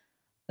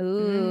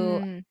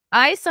 Ooh,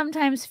 I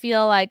sometimes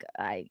feel like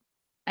I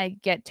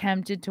get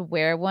tempted to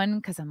wear one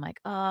because I'm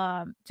like, oh,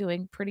 I'm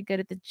doing pretty good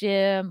at the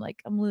gym.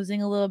 Like I'm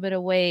losing a little bit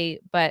of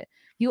weight, but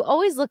you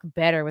always look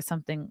better with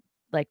something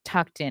like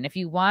tucked in. If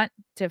you want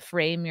to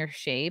frame your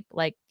shape,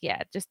 like,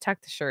 yeah, just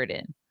tuck the shirt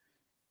in.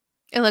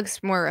 It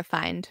looks more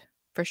refined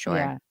for sure.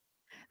 Yeah.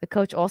 The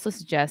coach also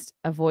suggests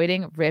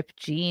avoiding ripped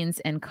jeans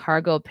and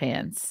cargo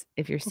pants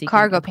if you're seeking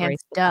cargo a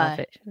pants, graceful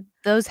outfit.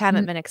 Those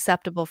haven't been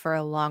acceptable for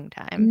a long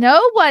time.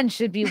 No one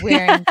should be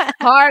wearing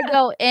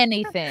cargo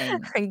anything.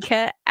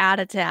 Get out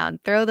of town.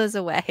 Throw those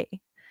away.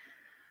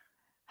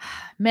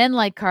 Men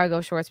like cargo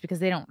shorts because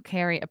they don't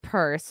carry a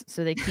purse,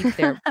 so they keep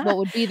their what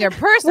would be their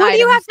purse What items. do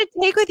you have to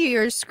take with you?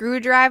 Your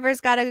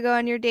screwdriver's got to go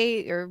on your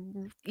date. Your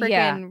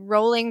freaking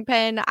rolling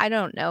pin. I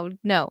don't know.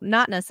 No,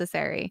 not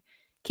necessary.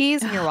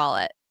 Keys in your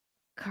wallet.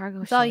 Cargo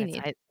That's shorts. all you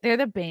need. They're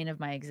the bane of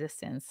my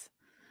existence.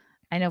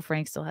 I know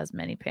Frank still has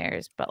many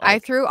pairs, but I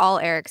threw all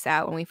Eric's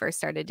out when we first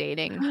started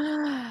dating.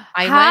 I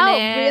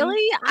went in.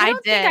 Really? I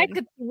don't think I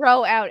could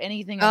throw out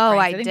anything. Oh,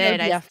 I did. There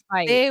would be a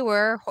fight. They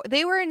were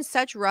in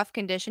such rough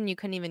condition you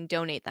couldn't even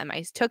donate them.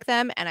 I took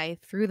them and I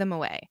threw them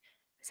away. I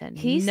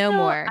said no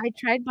more. I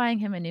tried buying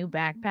him a new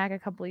backpack a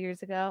couple of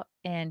years ago,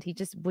 and he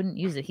just wouldn't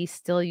use it. He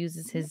still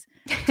uses his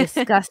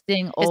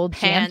disgusting old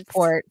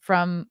Jansport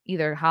from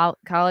either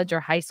college or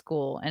high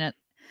school, and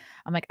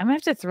I'm like, I'm gonna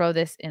have to throw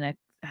this in a,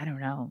 I don't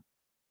know,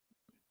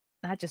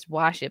 not just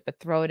wash it, but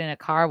throw it in a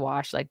car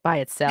wash, like by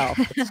itself.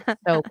 It's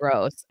so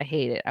gross. I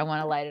hate it. I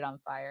want to light it on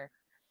fire.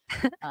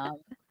 Why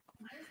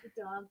is the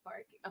dog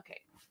barking? Okay,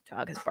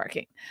 dog is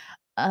barking.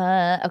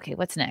 Okay,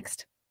 what's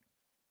next?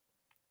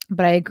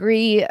 But I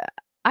agree.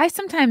 I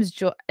sometimes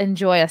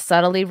enjoy a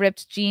subtly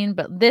ripped jean,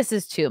 but this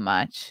is too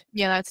much.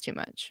 Yeah, that's too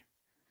much.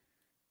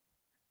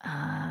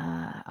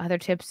 Other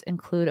tips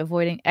include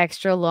avoiding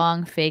extra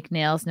long fake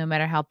nails, no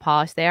matter how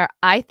polished they are.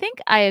 I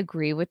think I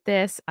agree with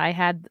this.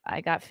 I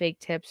got fake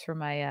tips for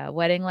my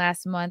wedding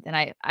last month, and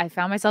I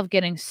found myself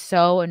getting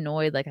so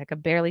annoyed. Like I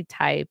could barely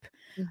type.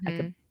 I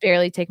could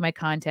barely take my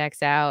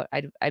contacts out.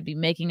 I'd be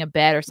making a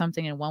bed or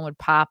something, and one would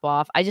pop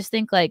off. I just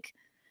think like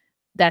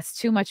that's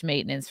too much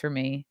maintenance for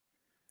me.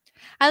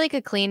 I like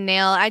a clean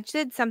nail. I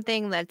did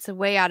something that's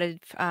way out of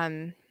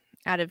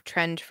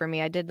trend for me.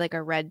 I did like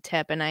a red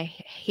tip and I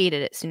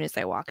hated it as soon as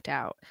I walked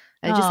out.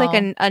 Just like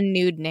a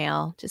nude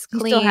nail, just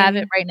clean. You still have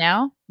it right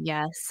now?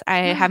 Yes. I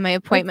have my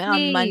appointment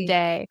on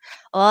Monday.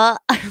 Oh,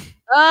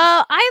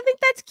 I think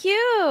that's cute.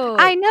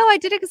 I know. I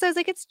did it because I was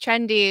like, it's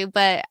trendy,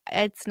 but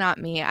it's not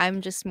me.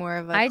 I'm just more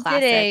of a classic. I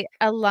did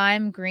a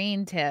lime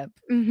green tip.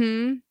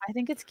 I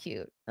think it's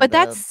cute. But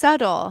that's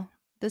subtle.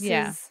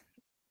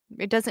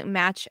 It doesn't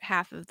match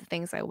half of the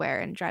things I wear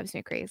and drives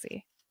me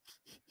crazy.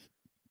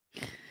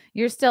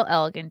 You're still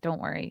elegant, don't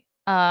worry.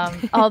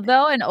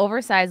 Although an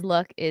oversized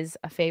look is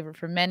a favorite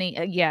for many,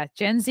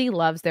 Gen Z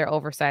loves their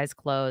oversized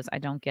clothes. I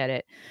don't get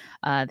it.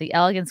 The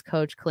elegance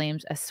coach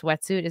claims a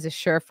sweatsuit is a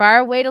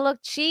surefire way to look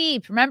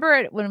cheap.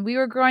 Remember when we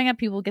were growing up,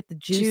 people would get the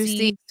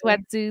juicy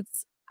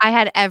sweatsuits. I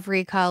had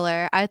every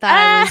color. I thought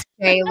I was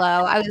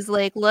J-Lo. I was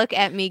like, look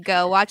at me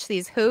go. Watch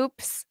these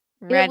hoops.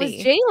 Ready. It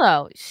was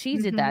J-Lo. She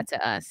did that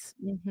to us.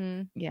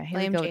 Yeah, here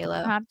we go with J-Lo.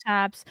 the crop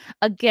tops.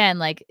 Again,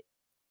 like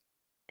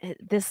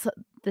this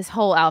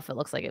whole outfit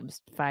looks like it was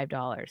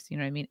 $5. You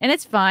know what I mean? And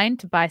it's fine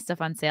to buy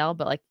stuff on sale,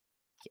 but like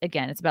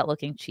again, it's about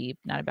looking cheap,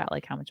 not about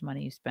like how much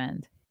money you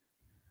spend.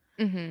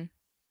 And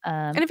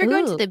if you're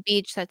going to the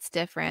beach, that's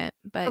different.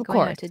 But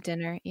going out to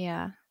dinner,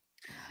 yeah.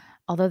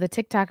 Although the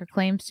TikToker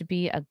claims to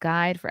be a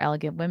guide for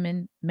elegant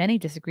women, many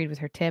disagreed with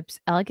her tips.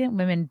 Elegant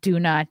women do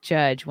not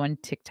judge, one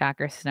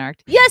TikToker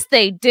snarked. Yes,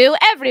 they do.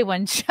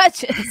 Everyone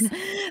judges.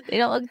 They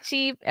don't look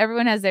cheap.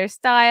 Everyone has their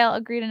style.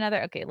 Agreed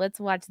another. Okay, let's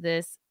watch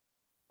this.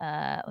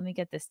 Let me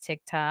get this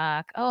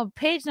TikTok. Oh,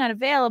 page not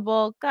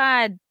available.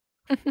 God,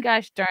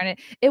 gosh darn it.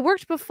 It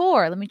worked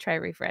before. Let me try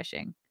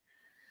refreshing.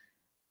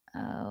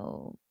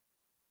 Oh,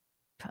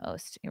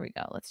 post. Here we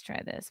go. Let's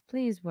try this.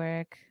 Please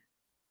work.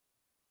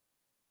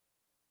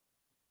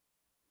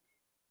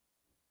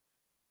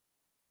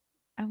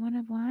 I want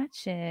to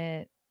watch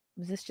it.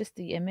 Was this just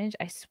the image?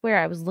 I swear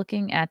I was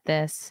looking at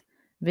this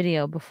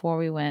video before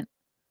we went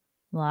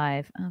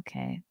live.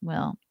 Okay,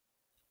 well,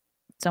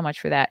 so much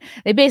for that.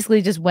 They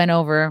basically just went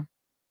over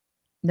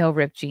no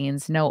ripped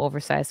jeans, no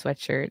oversized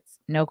sweatshirts,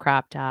 no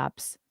crop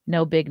tops,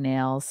 no big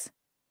nails.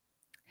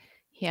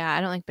 Yeah,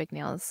 I don't like big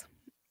nails.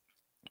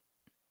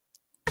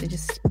 They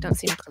just don't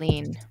seem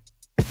clean.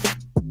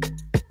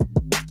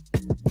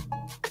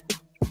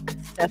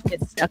 Stuff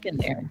gets stuck in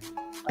there,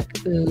 like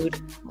food.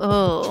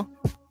 Oh.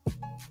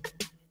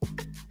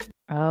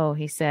 Oh,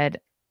 he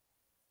said,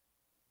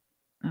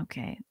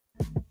 okay.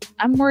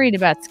 I'm worried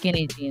about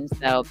skinny jeans,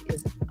 though,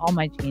 because all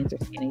my jeans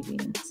are skinny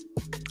jeans.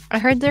 I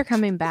heard they're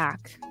coming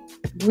back.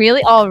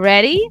 Really?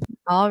 Already?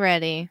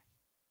 Already.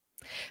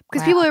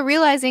 Because people are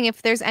realizing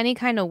if there's any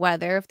kind of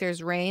weather, if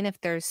there's rain, if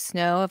there's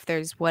snow, if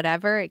there's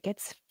whatever, it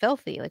gets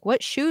filthy. Like,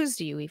 what shoes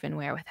do you even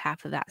wear with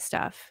half of that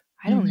stuff?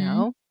 I don't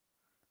know.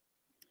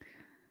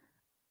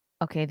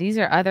 Okay, these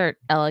are other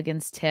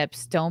elegance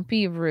tips. Don't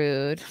be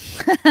rude.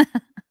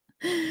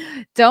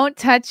 Don't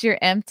touch your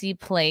empty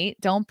plate.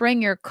 Don't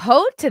bring your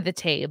coat to the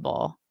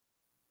table.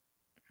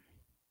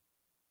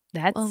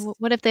 That's Well,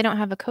 what if they don't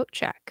have a coat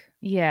check?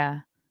 yeah.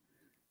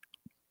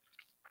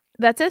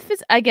 That's if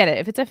it's I get it.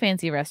 If it's a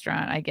fancy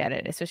restaurant, I get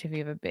it, especially if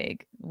you have a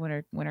big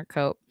winter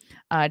coat.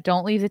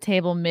 Don't leave the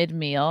table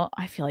mid-meal.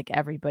 I feel like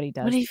everybody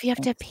does. What these if you have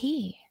to things.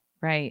 pee?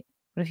 Right.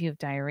 What if you have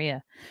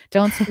diarrhea?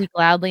 Don't speak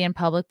loudly in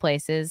public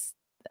places.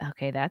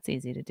 Okay, that's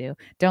easy to do.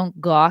 Don't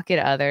gawk at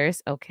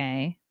others.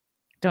 Okay.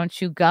 Don't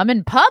chew gum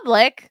in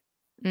public.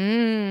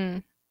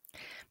 Most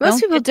Don't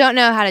people get- don't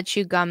know how to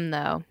chew gum,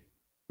 though.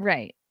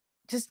 Right.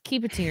 Just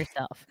keep it to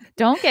yourself.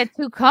 Don't get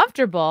too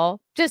comfortable.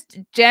 Just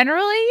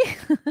generally.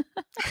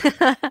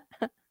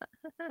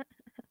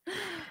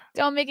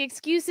 Don't make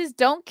excuses.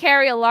 Don't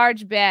carry a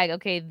large bag.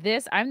 Okay,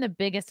 I'm the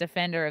biggest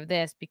offender of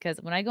this because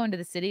when I go into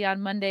the city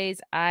on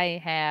Mondays,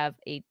 I have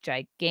a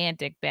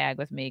gigantic bag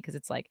with me because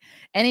it's like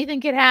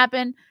anything could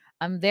happen.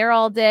 I'm there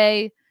all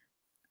day.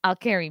 I'll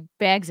carry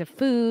bags of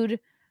food,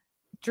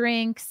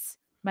 drinks,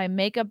 my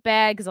makeup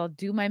bag because I'll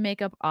do my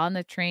makeup on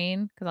the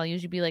train because I'll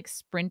usually be like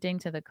sprinting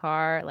to the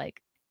car,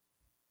 like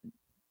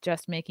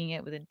just making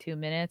it within 2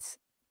 minutes.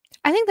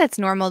 I think that's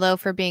normal, though,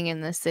 for being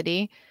in the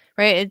city,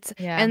 right?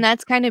 And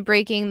that's kind of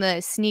breaking the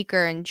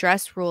sneaker and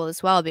dress rule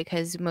as well,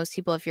 because most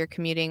people, if you're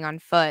commuting on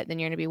foot, then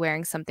you're going to be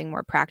wearing something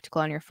more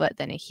practical on your foot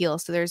than a heel.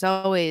 So there's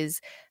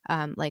always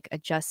like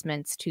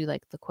adjustments to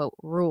like the quote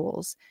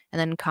rules. And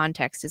then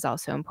context is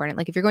also important.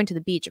 Like if you're going to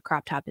the beach, a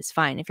crop top is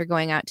fine. If you're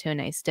going out to a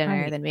nice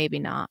dinner, then maybe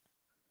not.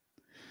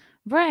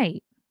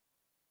 Right.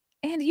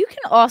 And you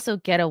can also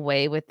get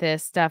away with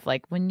this stuff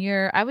like when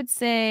I would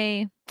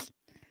say,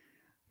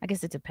 I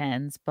guess it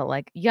depends, but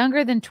like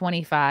younger than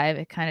 25,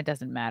 it kind of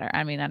doesn't matter.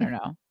 I mean, I don't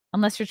know.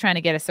 Unless you're trying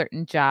to get a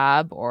certain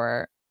job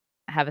or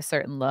have a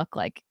certain look,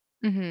 like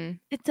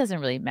it doesn't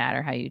really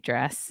matter how you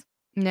dress.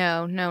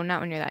 No,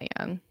 not when you're that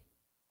young.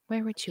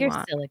 Wear what you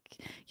want.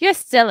 You're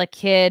still a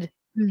kid.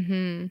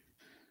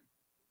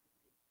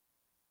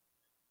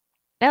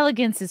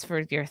 Elegance is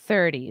for your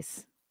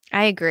 30s.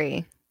 I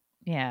agree.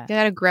 Yeah. You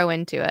got to grow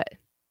into it.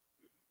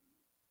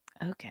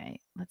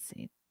 Okay, let's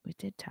see. We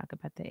did talk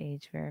about the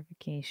age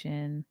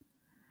verification.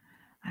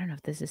 I don't know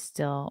if this is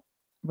still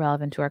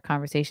relevant to our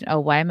conversation. Oh,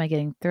 why am I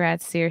getting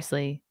threats?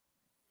 Seriously,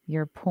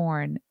 your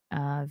porn.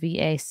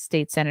 VA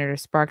state senator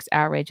sparks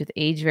outrage with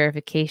age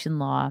verification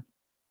law.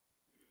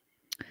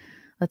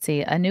 Let's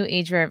see. A new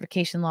age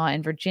verification law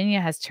in Virginia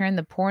has turned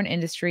the porn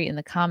industry in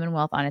the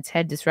Commonwealth on its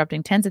head,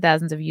 disrupting tens of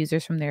thousands of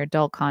users from their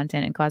adult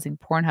content and causing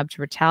Pornhub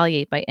to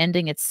retaliate by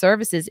ending its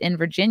services in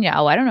Virginia.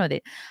 Oh, I don't know.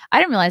 I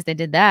didn't realize they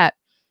did that.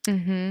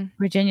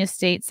 Virginia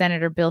State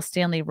Senator Bill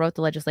Stanley wrote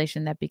the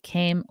legislation that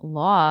became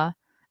law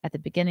at the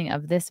beginning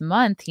of this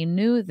month. He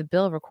knew the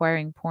bill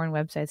requiring porn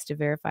websites to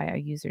verify a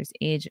user's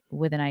age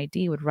with an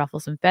ID would ruffle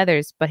some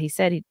feathers, but he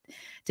said he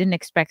didn't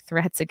expect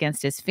threats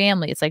against his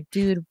family. It's like,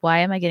 dude, why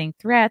am I getting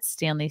threats?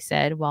 Stanley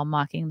said while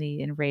mocking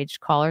the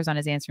enraged callers on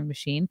his answering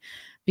machine.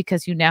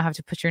 Because you now have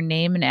to put your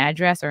name and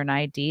address or an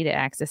ID to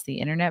access the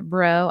internet,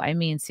 bro. I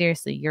mean,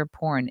 seriously, your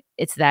porn,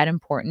 it's that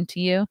important to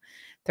you?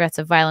 Threats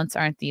of violence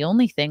aren't the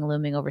only thing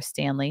looming over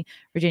Stanley.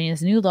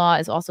 Virginia's new law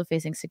is also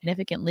facing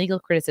significant legal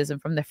criticism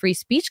from the Free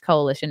Speech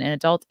Coalition, an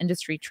adult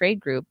industry trade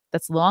group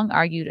that's long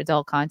argued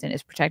adult content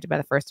is protected by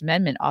the First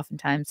Amendment,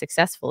 oftentimes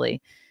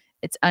successfully.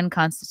 It's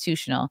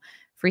unconstitutional.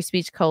 Free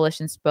Speech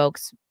Coalition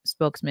spokesman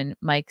spokesman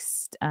Mike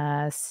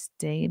Stabile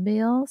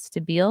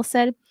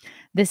said,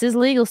 "This is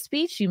legal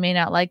speech. You may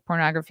not like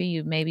pornography.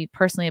 You may be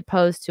personally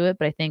opposed to it,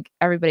 but I think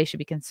everybody should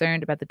be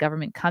concerned about the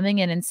government coming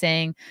in and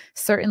saying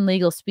certain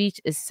legal speech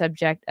is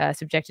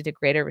subjected to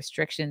greater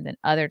restriction than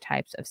other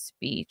types of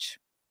speech."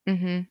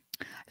 Mm-hmm.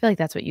 I feel like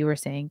that's what you were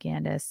saying,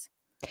 Candice.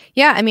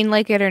 Yeah, I mean,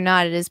 like it or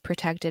not, it is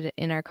protected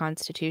in our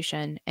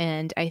Constitution.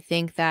 And I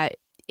think that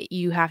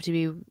you have to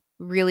be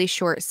really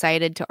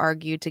short-sighted to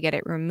argue to get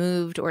it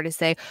removed or to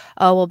say,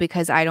 oh, well,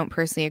 because I don't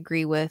personally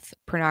agree with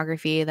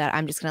pornography, that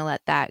I'm just going to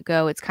let that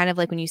go. It's kind of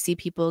like when you see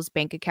people's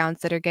bank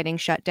accounts that are getting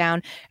shut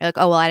down. You're like,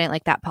 oh, well, I didn't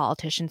like that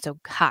politician, so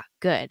ha,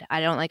 good.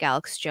 I don't like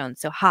Alex Jones,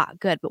 so ha,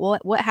 good. But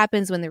what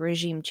happens when the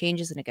regime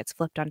changes and it gets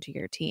flipped onto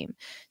your team?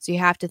 So you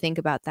have to think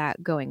about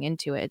that going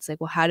into it. It's like,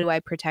 well, how do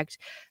I protect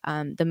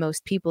the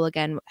most people?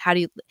 Again, how do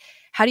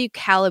you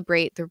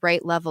calibrate the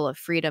right level of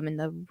freedom and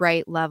the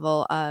right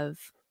level of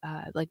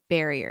like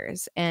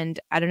barriers? And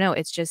I don't know,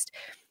 it's just,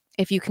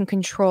 if you can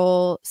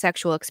control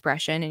sexual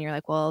expression and you're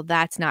like, well,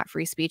 that's not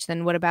free speech,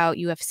 then what about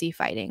UFC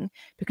fighting?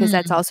 Because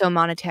that's also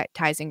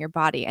monetizing your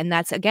body. And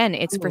that's, again,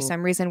 it's for Ooh.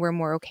 some reason we're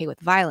more okay with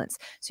violence.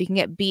 So you can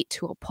get beat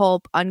to a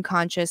pulp,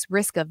 unconscious,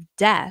 risk of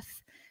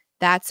death.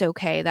 That's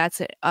okay.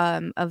 That's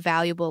a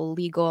valuable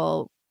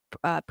legal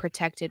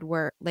protected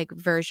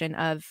version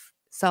of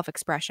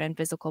self-expression,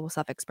 physical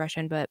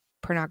self-expression, but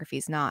pornography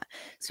is not.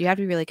 So you have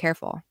to be really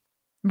careful.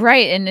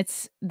 Right, and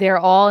they're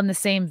all in the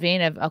same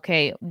vein of,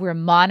 okay, we're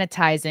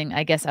monetizing,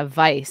 I guess, a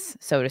vice,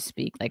 so to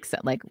speak, like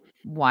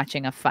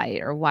watching a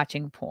fight or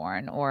watching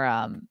porn, or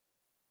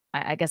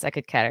I guess I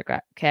could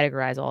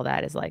categorize all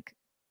that as like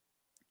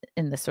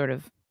in the sort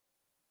of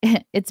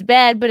it's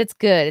bad but it's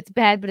good, it's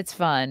bad but it's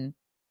fun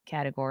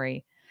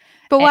category.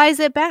 But And why is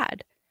it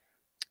bad?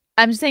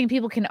 I'm just saying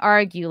people can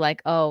argue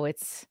like, oh,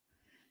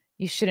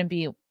 you shouldn't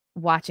be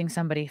watching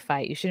somebody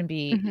fight. You shouldn't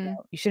be,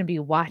 you shouldn't be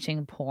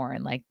watching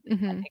porn. Like,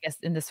 I guess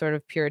in the sort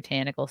of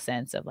puritanical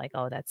sense of like,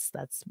 oh, that's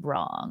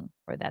wrong,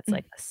 or that's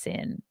like a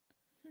sin.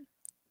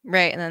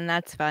 Right, and then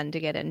that's fun to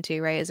get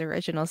into, right, as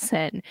original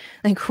sin.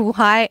 Like,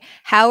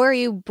 how are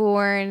you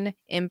born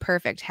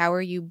imperfect? How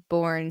are you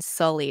born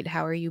sullied?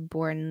 How are you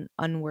born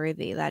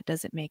unworthy? That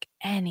doesn't make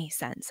any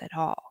sense at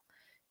all.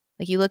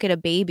 Like, you look at a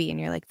baby and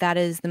you're like, that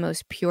is the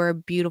most pure,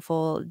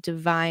 beautiful,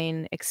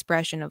 divine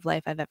expression of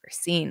life I've ever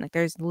seen. Like,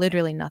 there's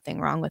literally nothing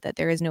wrong with it.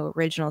 There is no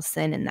original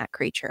sin in that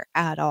creature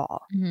at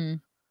all.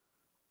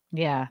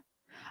 Yeah.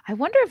 I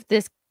wonder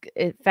if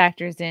it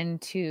factors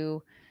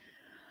into,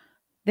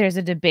 there's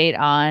a debate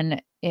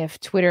on if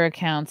Twitter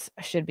accounts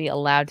should be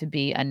allowed to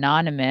be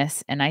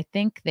anonymous, and I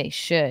think they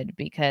should,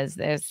 because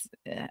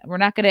we're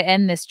not going to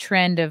end this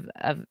trend of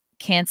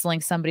canceling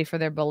somebody for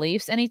their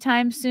beliefs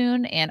anytime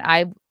soon, and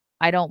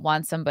I don't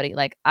want somebody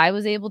like I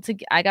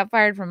got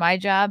fired from my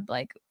job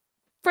like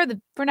for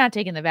not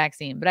taking the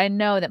vaccine, but I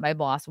know that my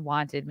boss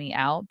wanted me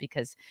out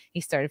because he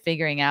started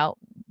figuring out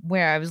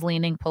where I was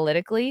leaning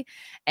politically,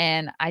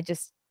 and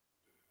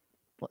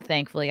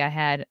thankfully I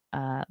had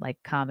like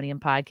comedy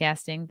and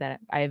podcasting that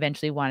I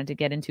eventually wanted to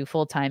get into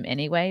full time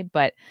anyway,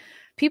 but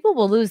people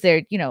will lose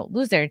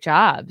their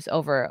jobs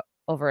over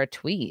a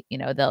tweet.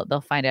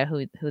 They'll find out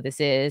who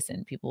this is,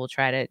 and people will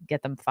try to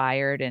get them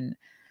fired. And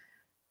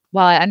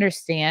while I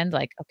understand,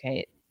 like,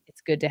 okay, it's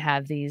good to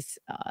have these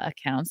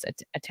accounts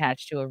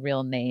attached to a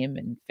real name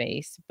and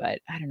face, but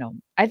I don't know.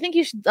 I think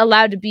you should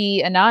allowed to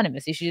be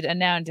anonymous. You should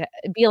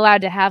be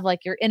allowed to have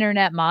like your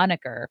internet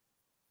moniker.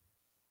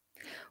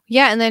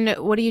 Yeah, and then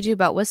what do you do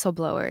about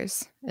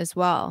whistleblowers as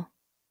well,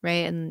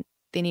 right? And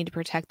they need to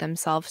protect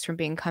themselves from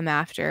being come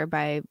after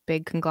by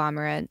big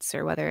conglomerates,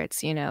 or whether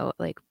it's,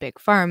 like big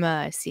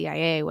pharma,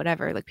 CIA,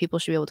 whatever. Like, people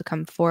should be able to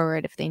come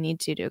forward if they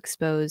need to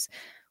expose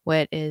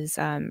what is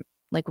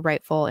like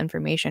rightful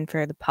information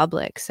for the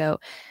public. So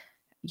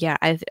yeah,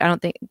 I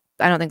don't think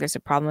there's a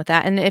problem with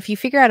that. And if you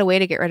figure out a way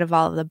to get rid of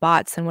all of the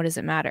bots, then what does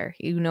it matter?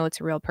 It's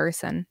a real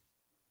person.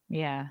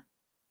 Yeah.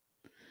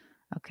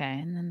 Okay,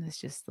 and then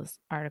this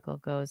article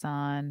goes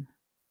on.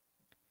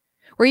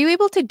 Were you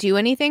able to do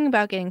anything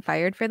about getting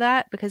fired for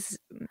that? Because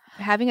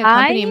having a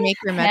company make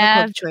your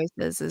medical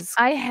choices is...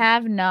 I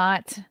have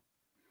not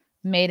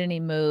made any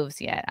moves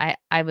yet.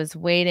 I was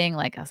waiting,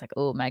 like, I was like,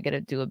 oh, am I going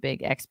to do a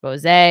big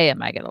expose?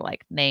 Am I going to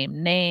like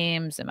name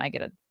names? Am I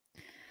going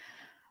to,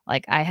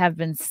 like, I have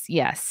been,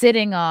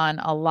 sitting on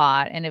a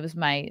lot, and it was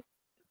my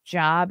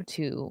job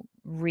to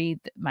read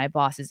my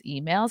boss's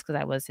emails because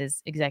I was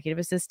his executive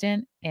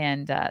assistant.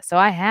 And so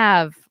I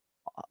have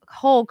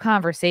whole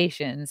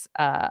conversations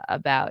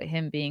about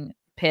him being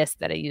pissed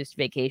that I used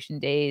vacation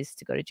days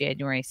to go to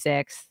January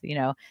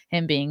 6th,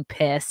 him being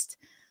pissed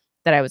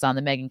that I was on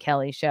the Megyn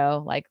Kelly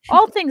show, like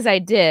all things I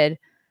did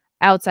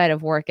outside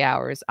of work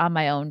hours on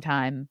my own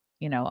time.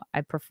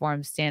 I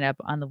performed stand up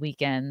on the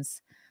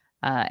weekends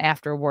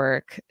after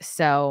work.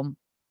 So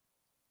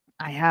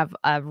I have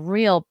a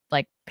real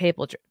like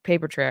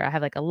paper trail. I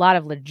have like a lot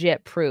of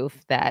legit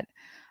proof that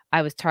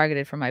I was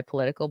targeted for my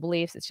political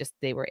beliefs. It's just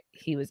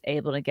he was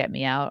able to get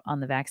me out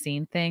on the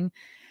vaccine thing.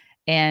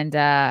 And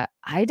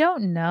I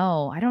don't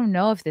know. I don't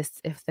know if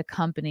the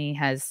company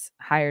has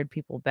hired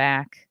people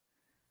back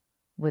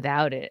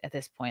without it at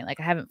this point. Like,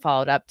 I haven't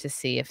followed up to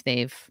see if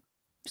they've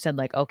said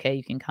like, "Okay,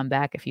 you can come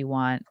back if you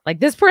want." Like,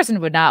 this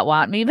person would not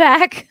want me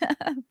back,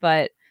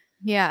 but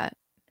Yeah.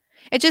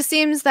 It just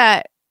seems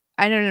that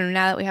I don't know,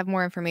 now that we have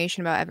more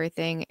information about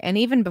everything, and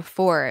even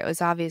before, it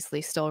was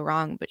obviously still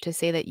wrong, but to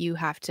say that you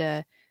have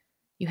to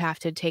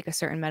take a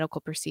certain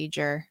medical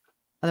procedure,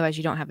 otherwise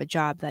you don't have a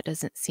job, that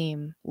doesn't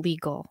seem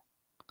legal.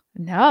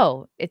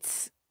 no,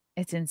 it's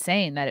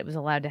insane that it was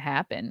allowed to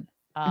happen.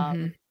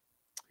 Mhm.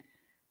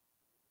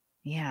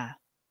 Yeah.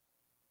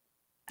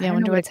 Yeah, I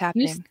wonder what's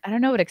happening. I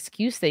don't know what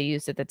excuse they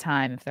used at the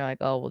time if they're like,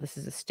 "Oh, well, this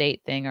is a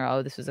state thing," or,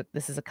 "Oh, this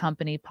is a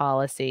company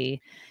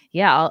policy."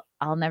 Yeah,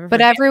 I'll never But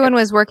forget that. everyone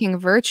was working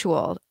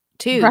virtual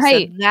too, so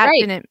Right, that right.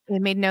 didn't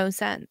it made no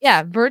sense.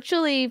 Yeah,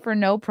 virtually for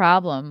no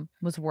problem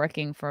was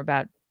working for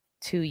about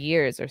 2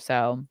 years or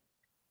so,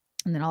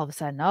 and then all of a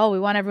sudden, "Oh, we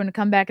want everyone to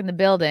come back in the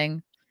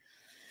building."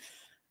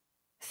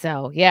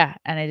 So, yeah,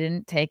 and I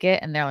didn't take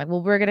it, and they're like,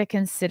 "Well, we're gonna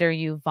consider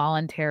you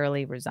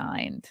voluntarily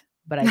resigned."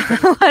 But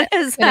What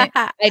is that?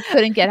 I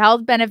couldn't get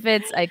health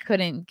benefits, I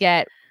couldn't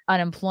get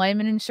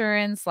unemployment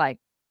insurance, like,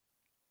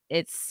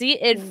 it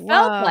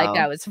felt like Whoa.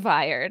 I was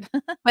fired.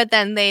 But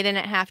then they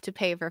didn't have to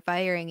pay for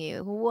firing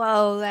you.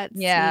 Whoa, that's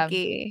Yeah.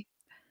 sneaky.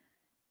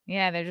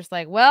 Yeah, they're just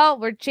like, "Well,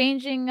 we're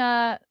changing,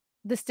 the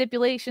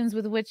stipulations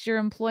with which your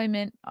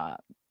employment,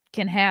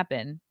 can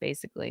happen,"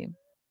 basically.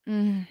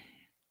 Mm,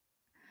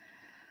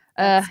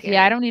 that's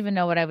Yeah, I scary. don't even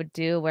know what I would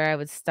do, where I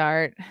would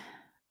start.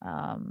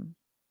 Um,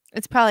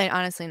 It's probably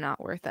honestly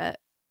not worth it,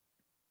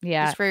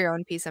 yeah, just for your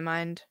own peace of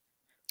mind.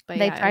 But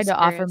they yeah, I tried was to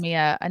offer curious. me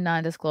a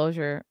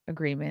non-disclosure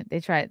agreement.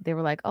 They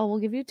were like, "Oh, we'll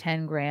give you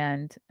 10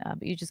 grand,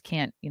 but you just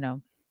can't,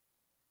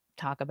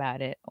 talk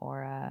about it,"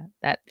 or,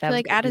 I feel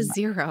like add a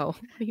 0. What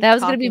are you that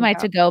was gonna be talking my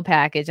about? to-go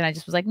package, and I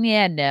just was like,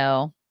 "Yeah,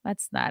 no,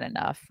 that's not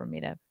enough for me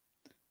to."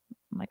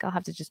 I'm like, "I'll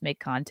have to just make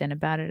content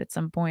about it at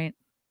some point."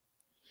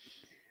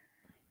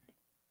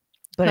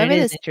 But it Whoever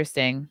is this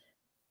interesting.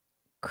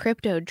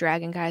 crypto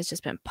dragon guy's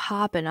just been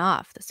popping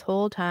off this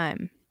whole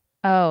time.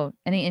 Oh,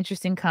 any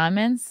interesting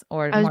comments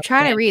or I was more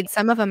trying to spammy? read,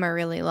 some of them are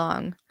really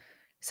long.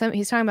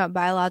 He's talking about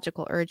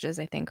biological urges,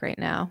 I think, right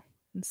now,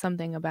 and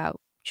something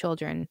about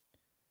children.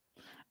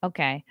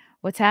 Okay.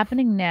 What's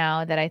happening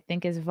now that I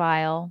think is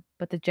vile,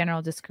 but the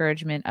general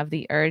discouragement of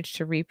the urge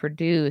to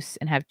reproduce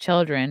and have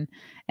children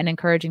and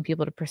encouraging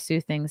people to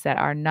pursue things that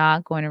are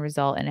not going to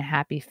result in a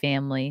happy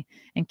family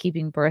and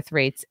keeping birth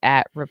rates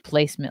at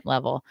replacement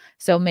level.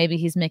 So maybe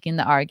he's making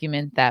the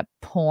argument that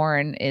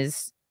porn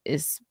is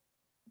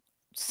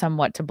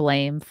somewhat to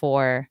blame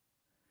for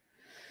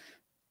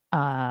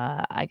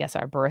I guess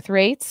our birth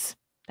rates.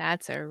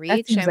 That's a That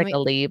reach, seems and like we a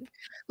leap.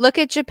 look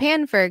at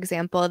Japan, for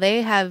example.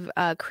 They have,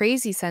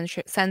 crazy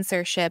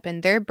censorship,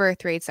 and their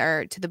birth rates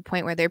are to the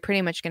point where they're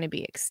pretty much gonna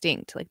be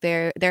extinct. Like,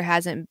 there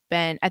hasn't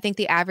been I think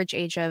the average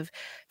age of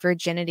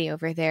virginity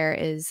over there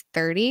is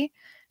 30.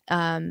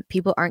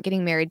 People aren't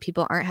getting married,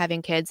 people aren't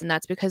having kids, and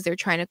that's because they're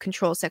trying to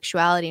control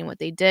sexuality, and what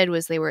they did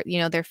was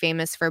they're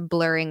famous for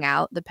blurring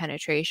out the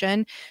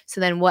penetration. So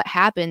then what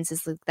happens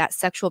is, like, that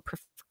sexual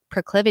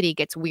proclivity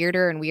gets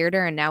weirder and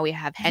weirder, and now we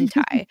have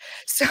hentai.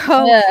 So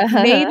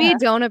maybe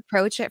don't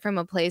approach it from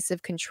a place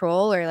of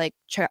control or like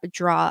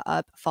draw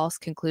up false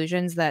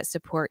conclusions that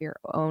support your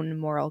own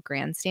moral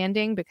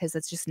grandstanding, because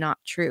it's just not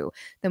true.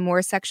 The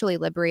more sexually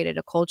liberated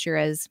a culture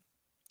is,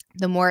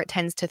 the more it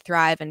tends to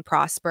thrive and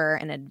prosper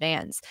and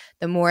advance.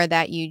 The more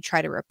that you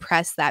try to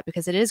repress that,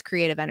 because it is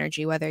creative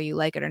energy, whether you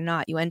like it or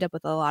not, you end up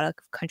with a lot of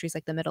countries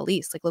like the Middle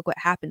East. Like, look what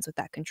happens with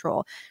that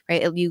control,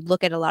 right? You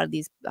look at a lot of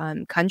these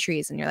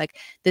countries and you're like,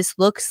 this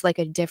looks like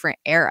a different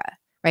era.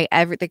 Right,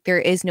 like there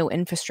is no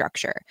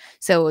infrastructure,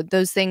 so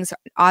those things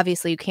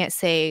obviously you can't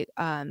say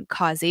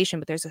causation,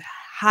 but there's a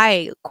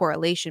high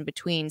correlation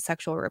between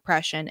sexual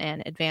repression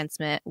and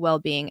advancement,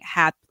 well-being,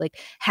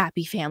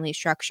 happy family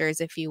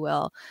structures, if you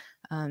will.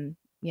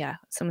 Yeah,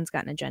 someone's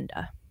got an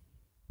agenda.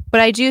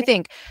 But I do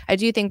think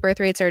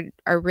birth rates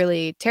are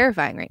really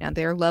terrifying right now.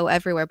 They're low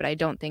everywhere, but I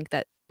don't think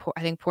that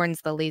I think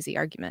porn's the lazy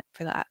argument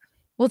for that.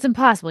 Well, it's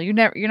impossible. You're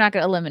not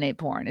gonna eliminate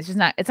porn. It's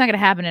not gonna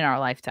happen in our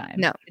lifetime.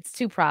 No. It's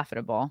too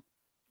profitable.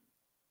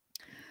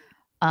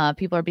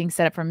 People are being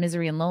set up for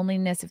misery and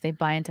loneliness if they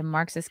buy into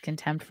Marxist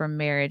contempt for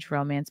marriage,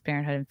 romance,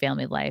 parenthood, and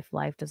family life.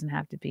 Life doesn't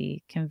have to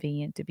be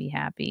convenient to be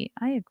happy.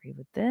 I agree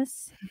with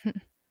this.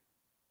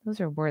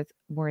 Those are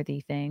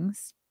worthy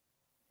things.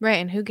 Right,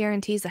 and who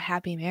guarantees a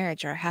happy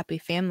marriage or a happy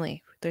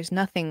family? There's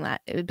nothing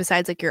that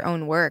besides like your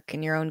own work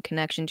and your own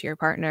connection to your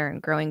partner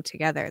and growing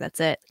together. That's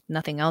it.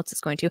 Nothing else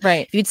is going to.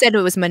 Right. If you'd said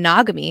it was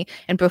monogamy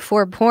and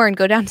before porn,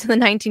 go down to the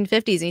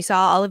 1950s and you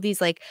saw all of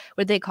these, like,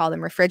 what do they call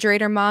them?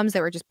 Refrigerator moms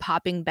that were just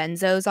popping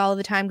benzos all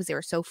the time because they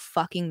were so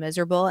fucking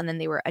miserable, and then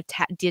they were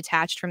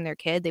detached from their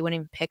kid. They wouldn't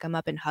even pick them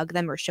up and hug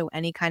them or show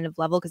any kind of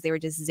level because they were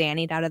just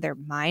zannied out of their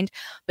mind.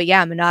 But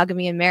yeah,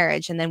 monogamy and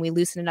marriage, and then we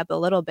loosen it up a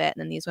little bit, and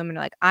then these women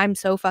are like, I'm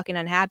so fucking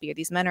unhappy, or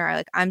these men are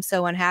like, I'm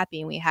so unhappy,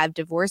 and we have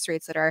divorce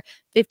rates that are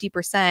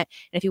 50%. And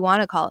if you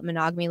want to call it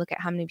monogamy, look at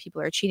how many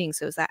people are cheating.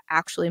 So is that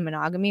actually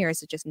monogamy, or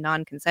is it just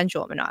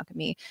non-consensual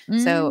monogamy?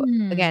 So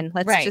again,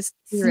 let's Right. just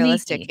be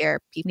realistic Sneaky.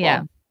 here, people.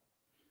 Yeah.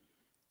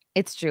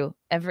 It's true.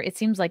 It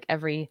seems like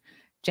every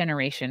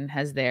generation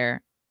has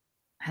their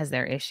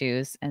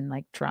issues and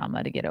like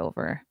trauma to get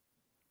over.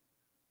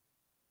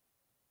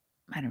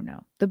 I don't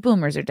know. The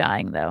boomers are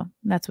dying though.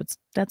 That's what's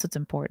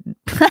important.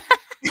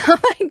 Oh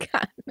my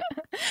God.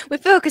 We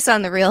focus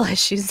on the real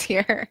issues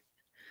here.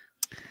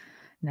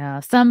 No,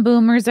 some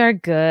boomers are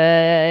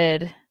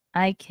good.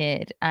 I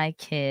kid.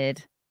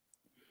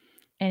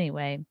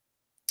 Anyway,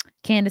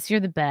 Candice, you're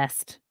the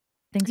best.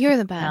 Thanks for You're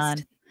the coming on.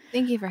 best.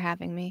 Thank you for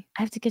having me.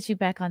 I have to get you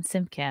back on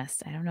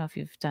Simcast. I don't know if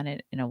you've done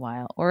it in a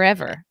while or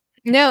ever.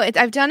 No,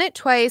 I've done it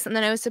twice, and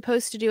then I was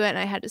supposed to do it, and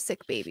I had a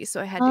sick baby,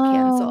 so I had to Oh,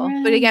 cancel.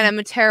 But again, right. I'm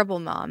a terrible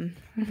mom.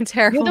 I'm a You're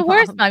terrible the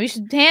worst mom. mom. You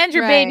should hand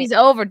your Right. babies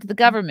over to the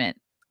government.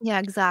 Yeah,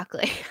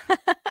 exactly.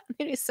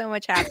 It is so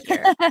much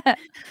happier.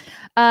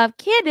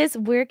 Candice,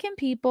 where can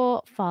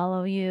people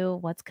follow you?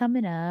 What's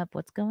coming up?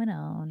 What's going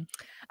on?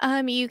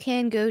 You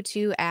can go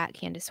to at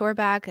Candice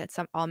Horbacz. That's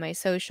on all my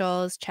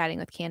socials. Chatting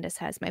with Candice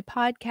has my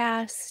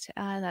podcast.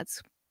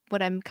 That's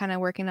what I'm kind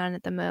of working on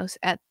at the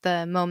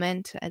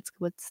moment. It's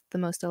what's the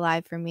most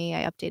alive for me.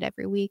 I update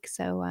every week,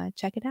 so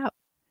check it out.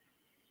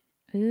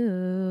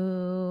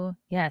 Ooh,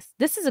 yes.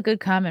 This is a good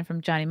comment from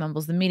Johnny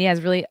Mumbles. The media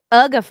has really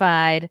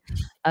uglified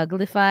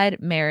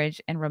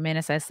marriage and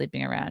romanticized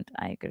sleeping around.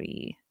 I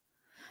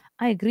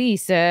agree,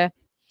 sir.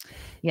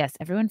 Yes,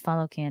 everyone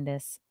follow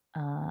Candice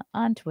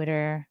on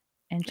Twitter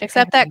and check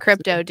Except out her that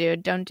crypto YouTube.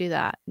 dude. Don't do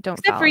that. Don't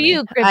Except for follow you,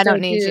 me. crypto I don't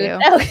need dude. you.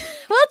 Oh,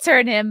 we'll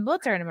turn him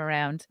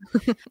around.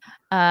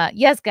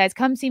 Yes, guys,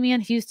 come see me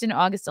in Houston,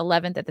 August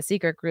 11th at the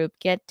Secret Group.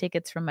 Get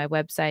tickets from my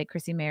website,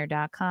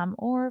 ChrissieMayr.com,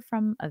 or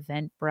from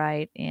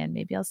Eventbrite. And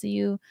maybe I'll see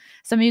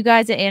some of you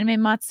guys at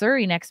Anime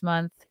Matsuri next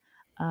month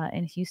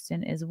in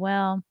Houston as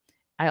well.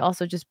 I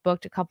also just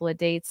booked a couple of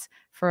dates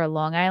for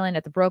Long Island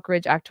at the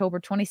Brokerage, October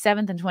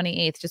 27th and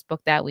 28th. Just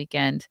booked that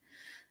weekend.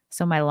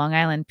 So my Long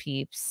Island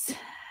peeps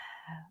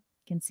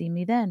can see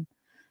me then.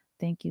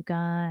 Thank you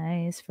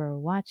guys for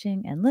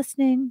watching and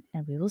listening,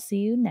 and we will see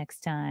you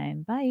next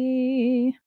time. Bye.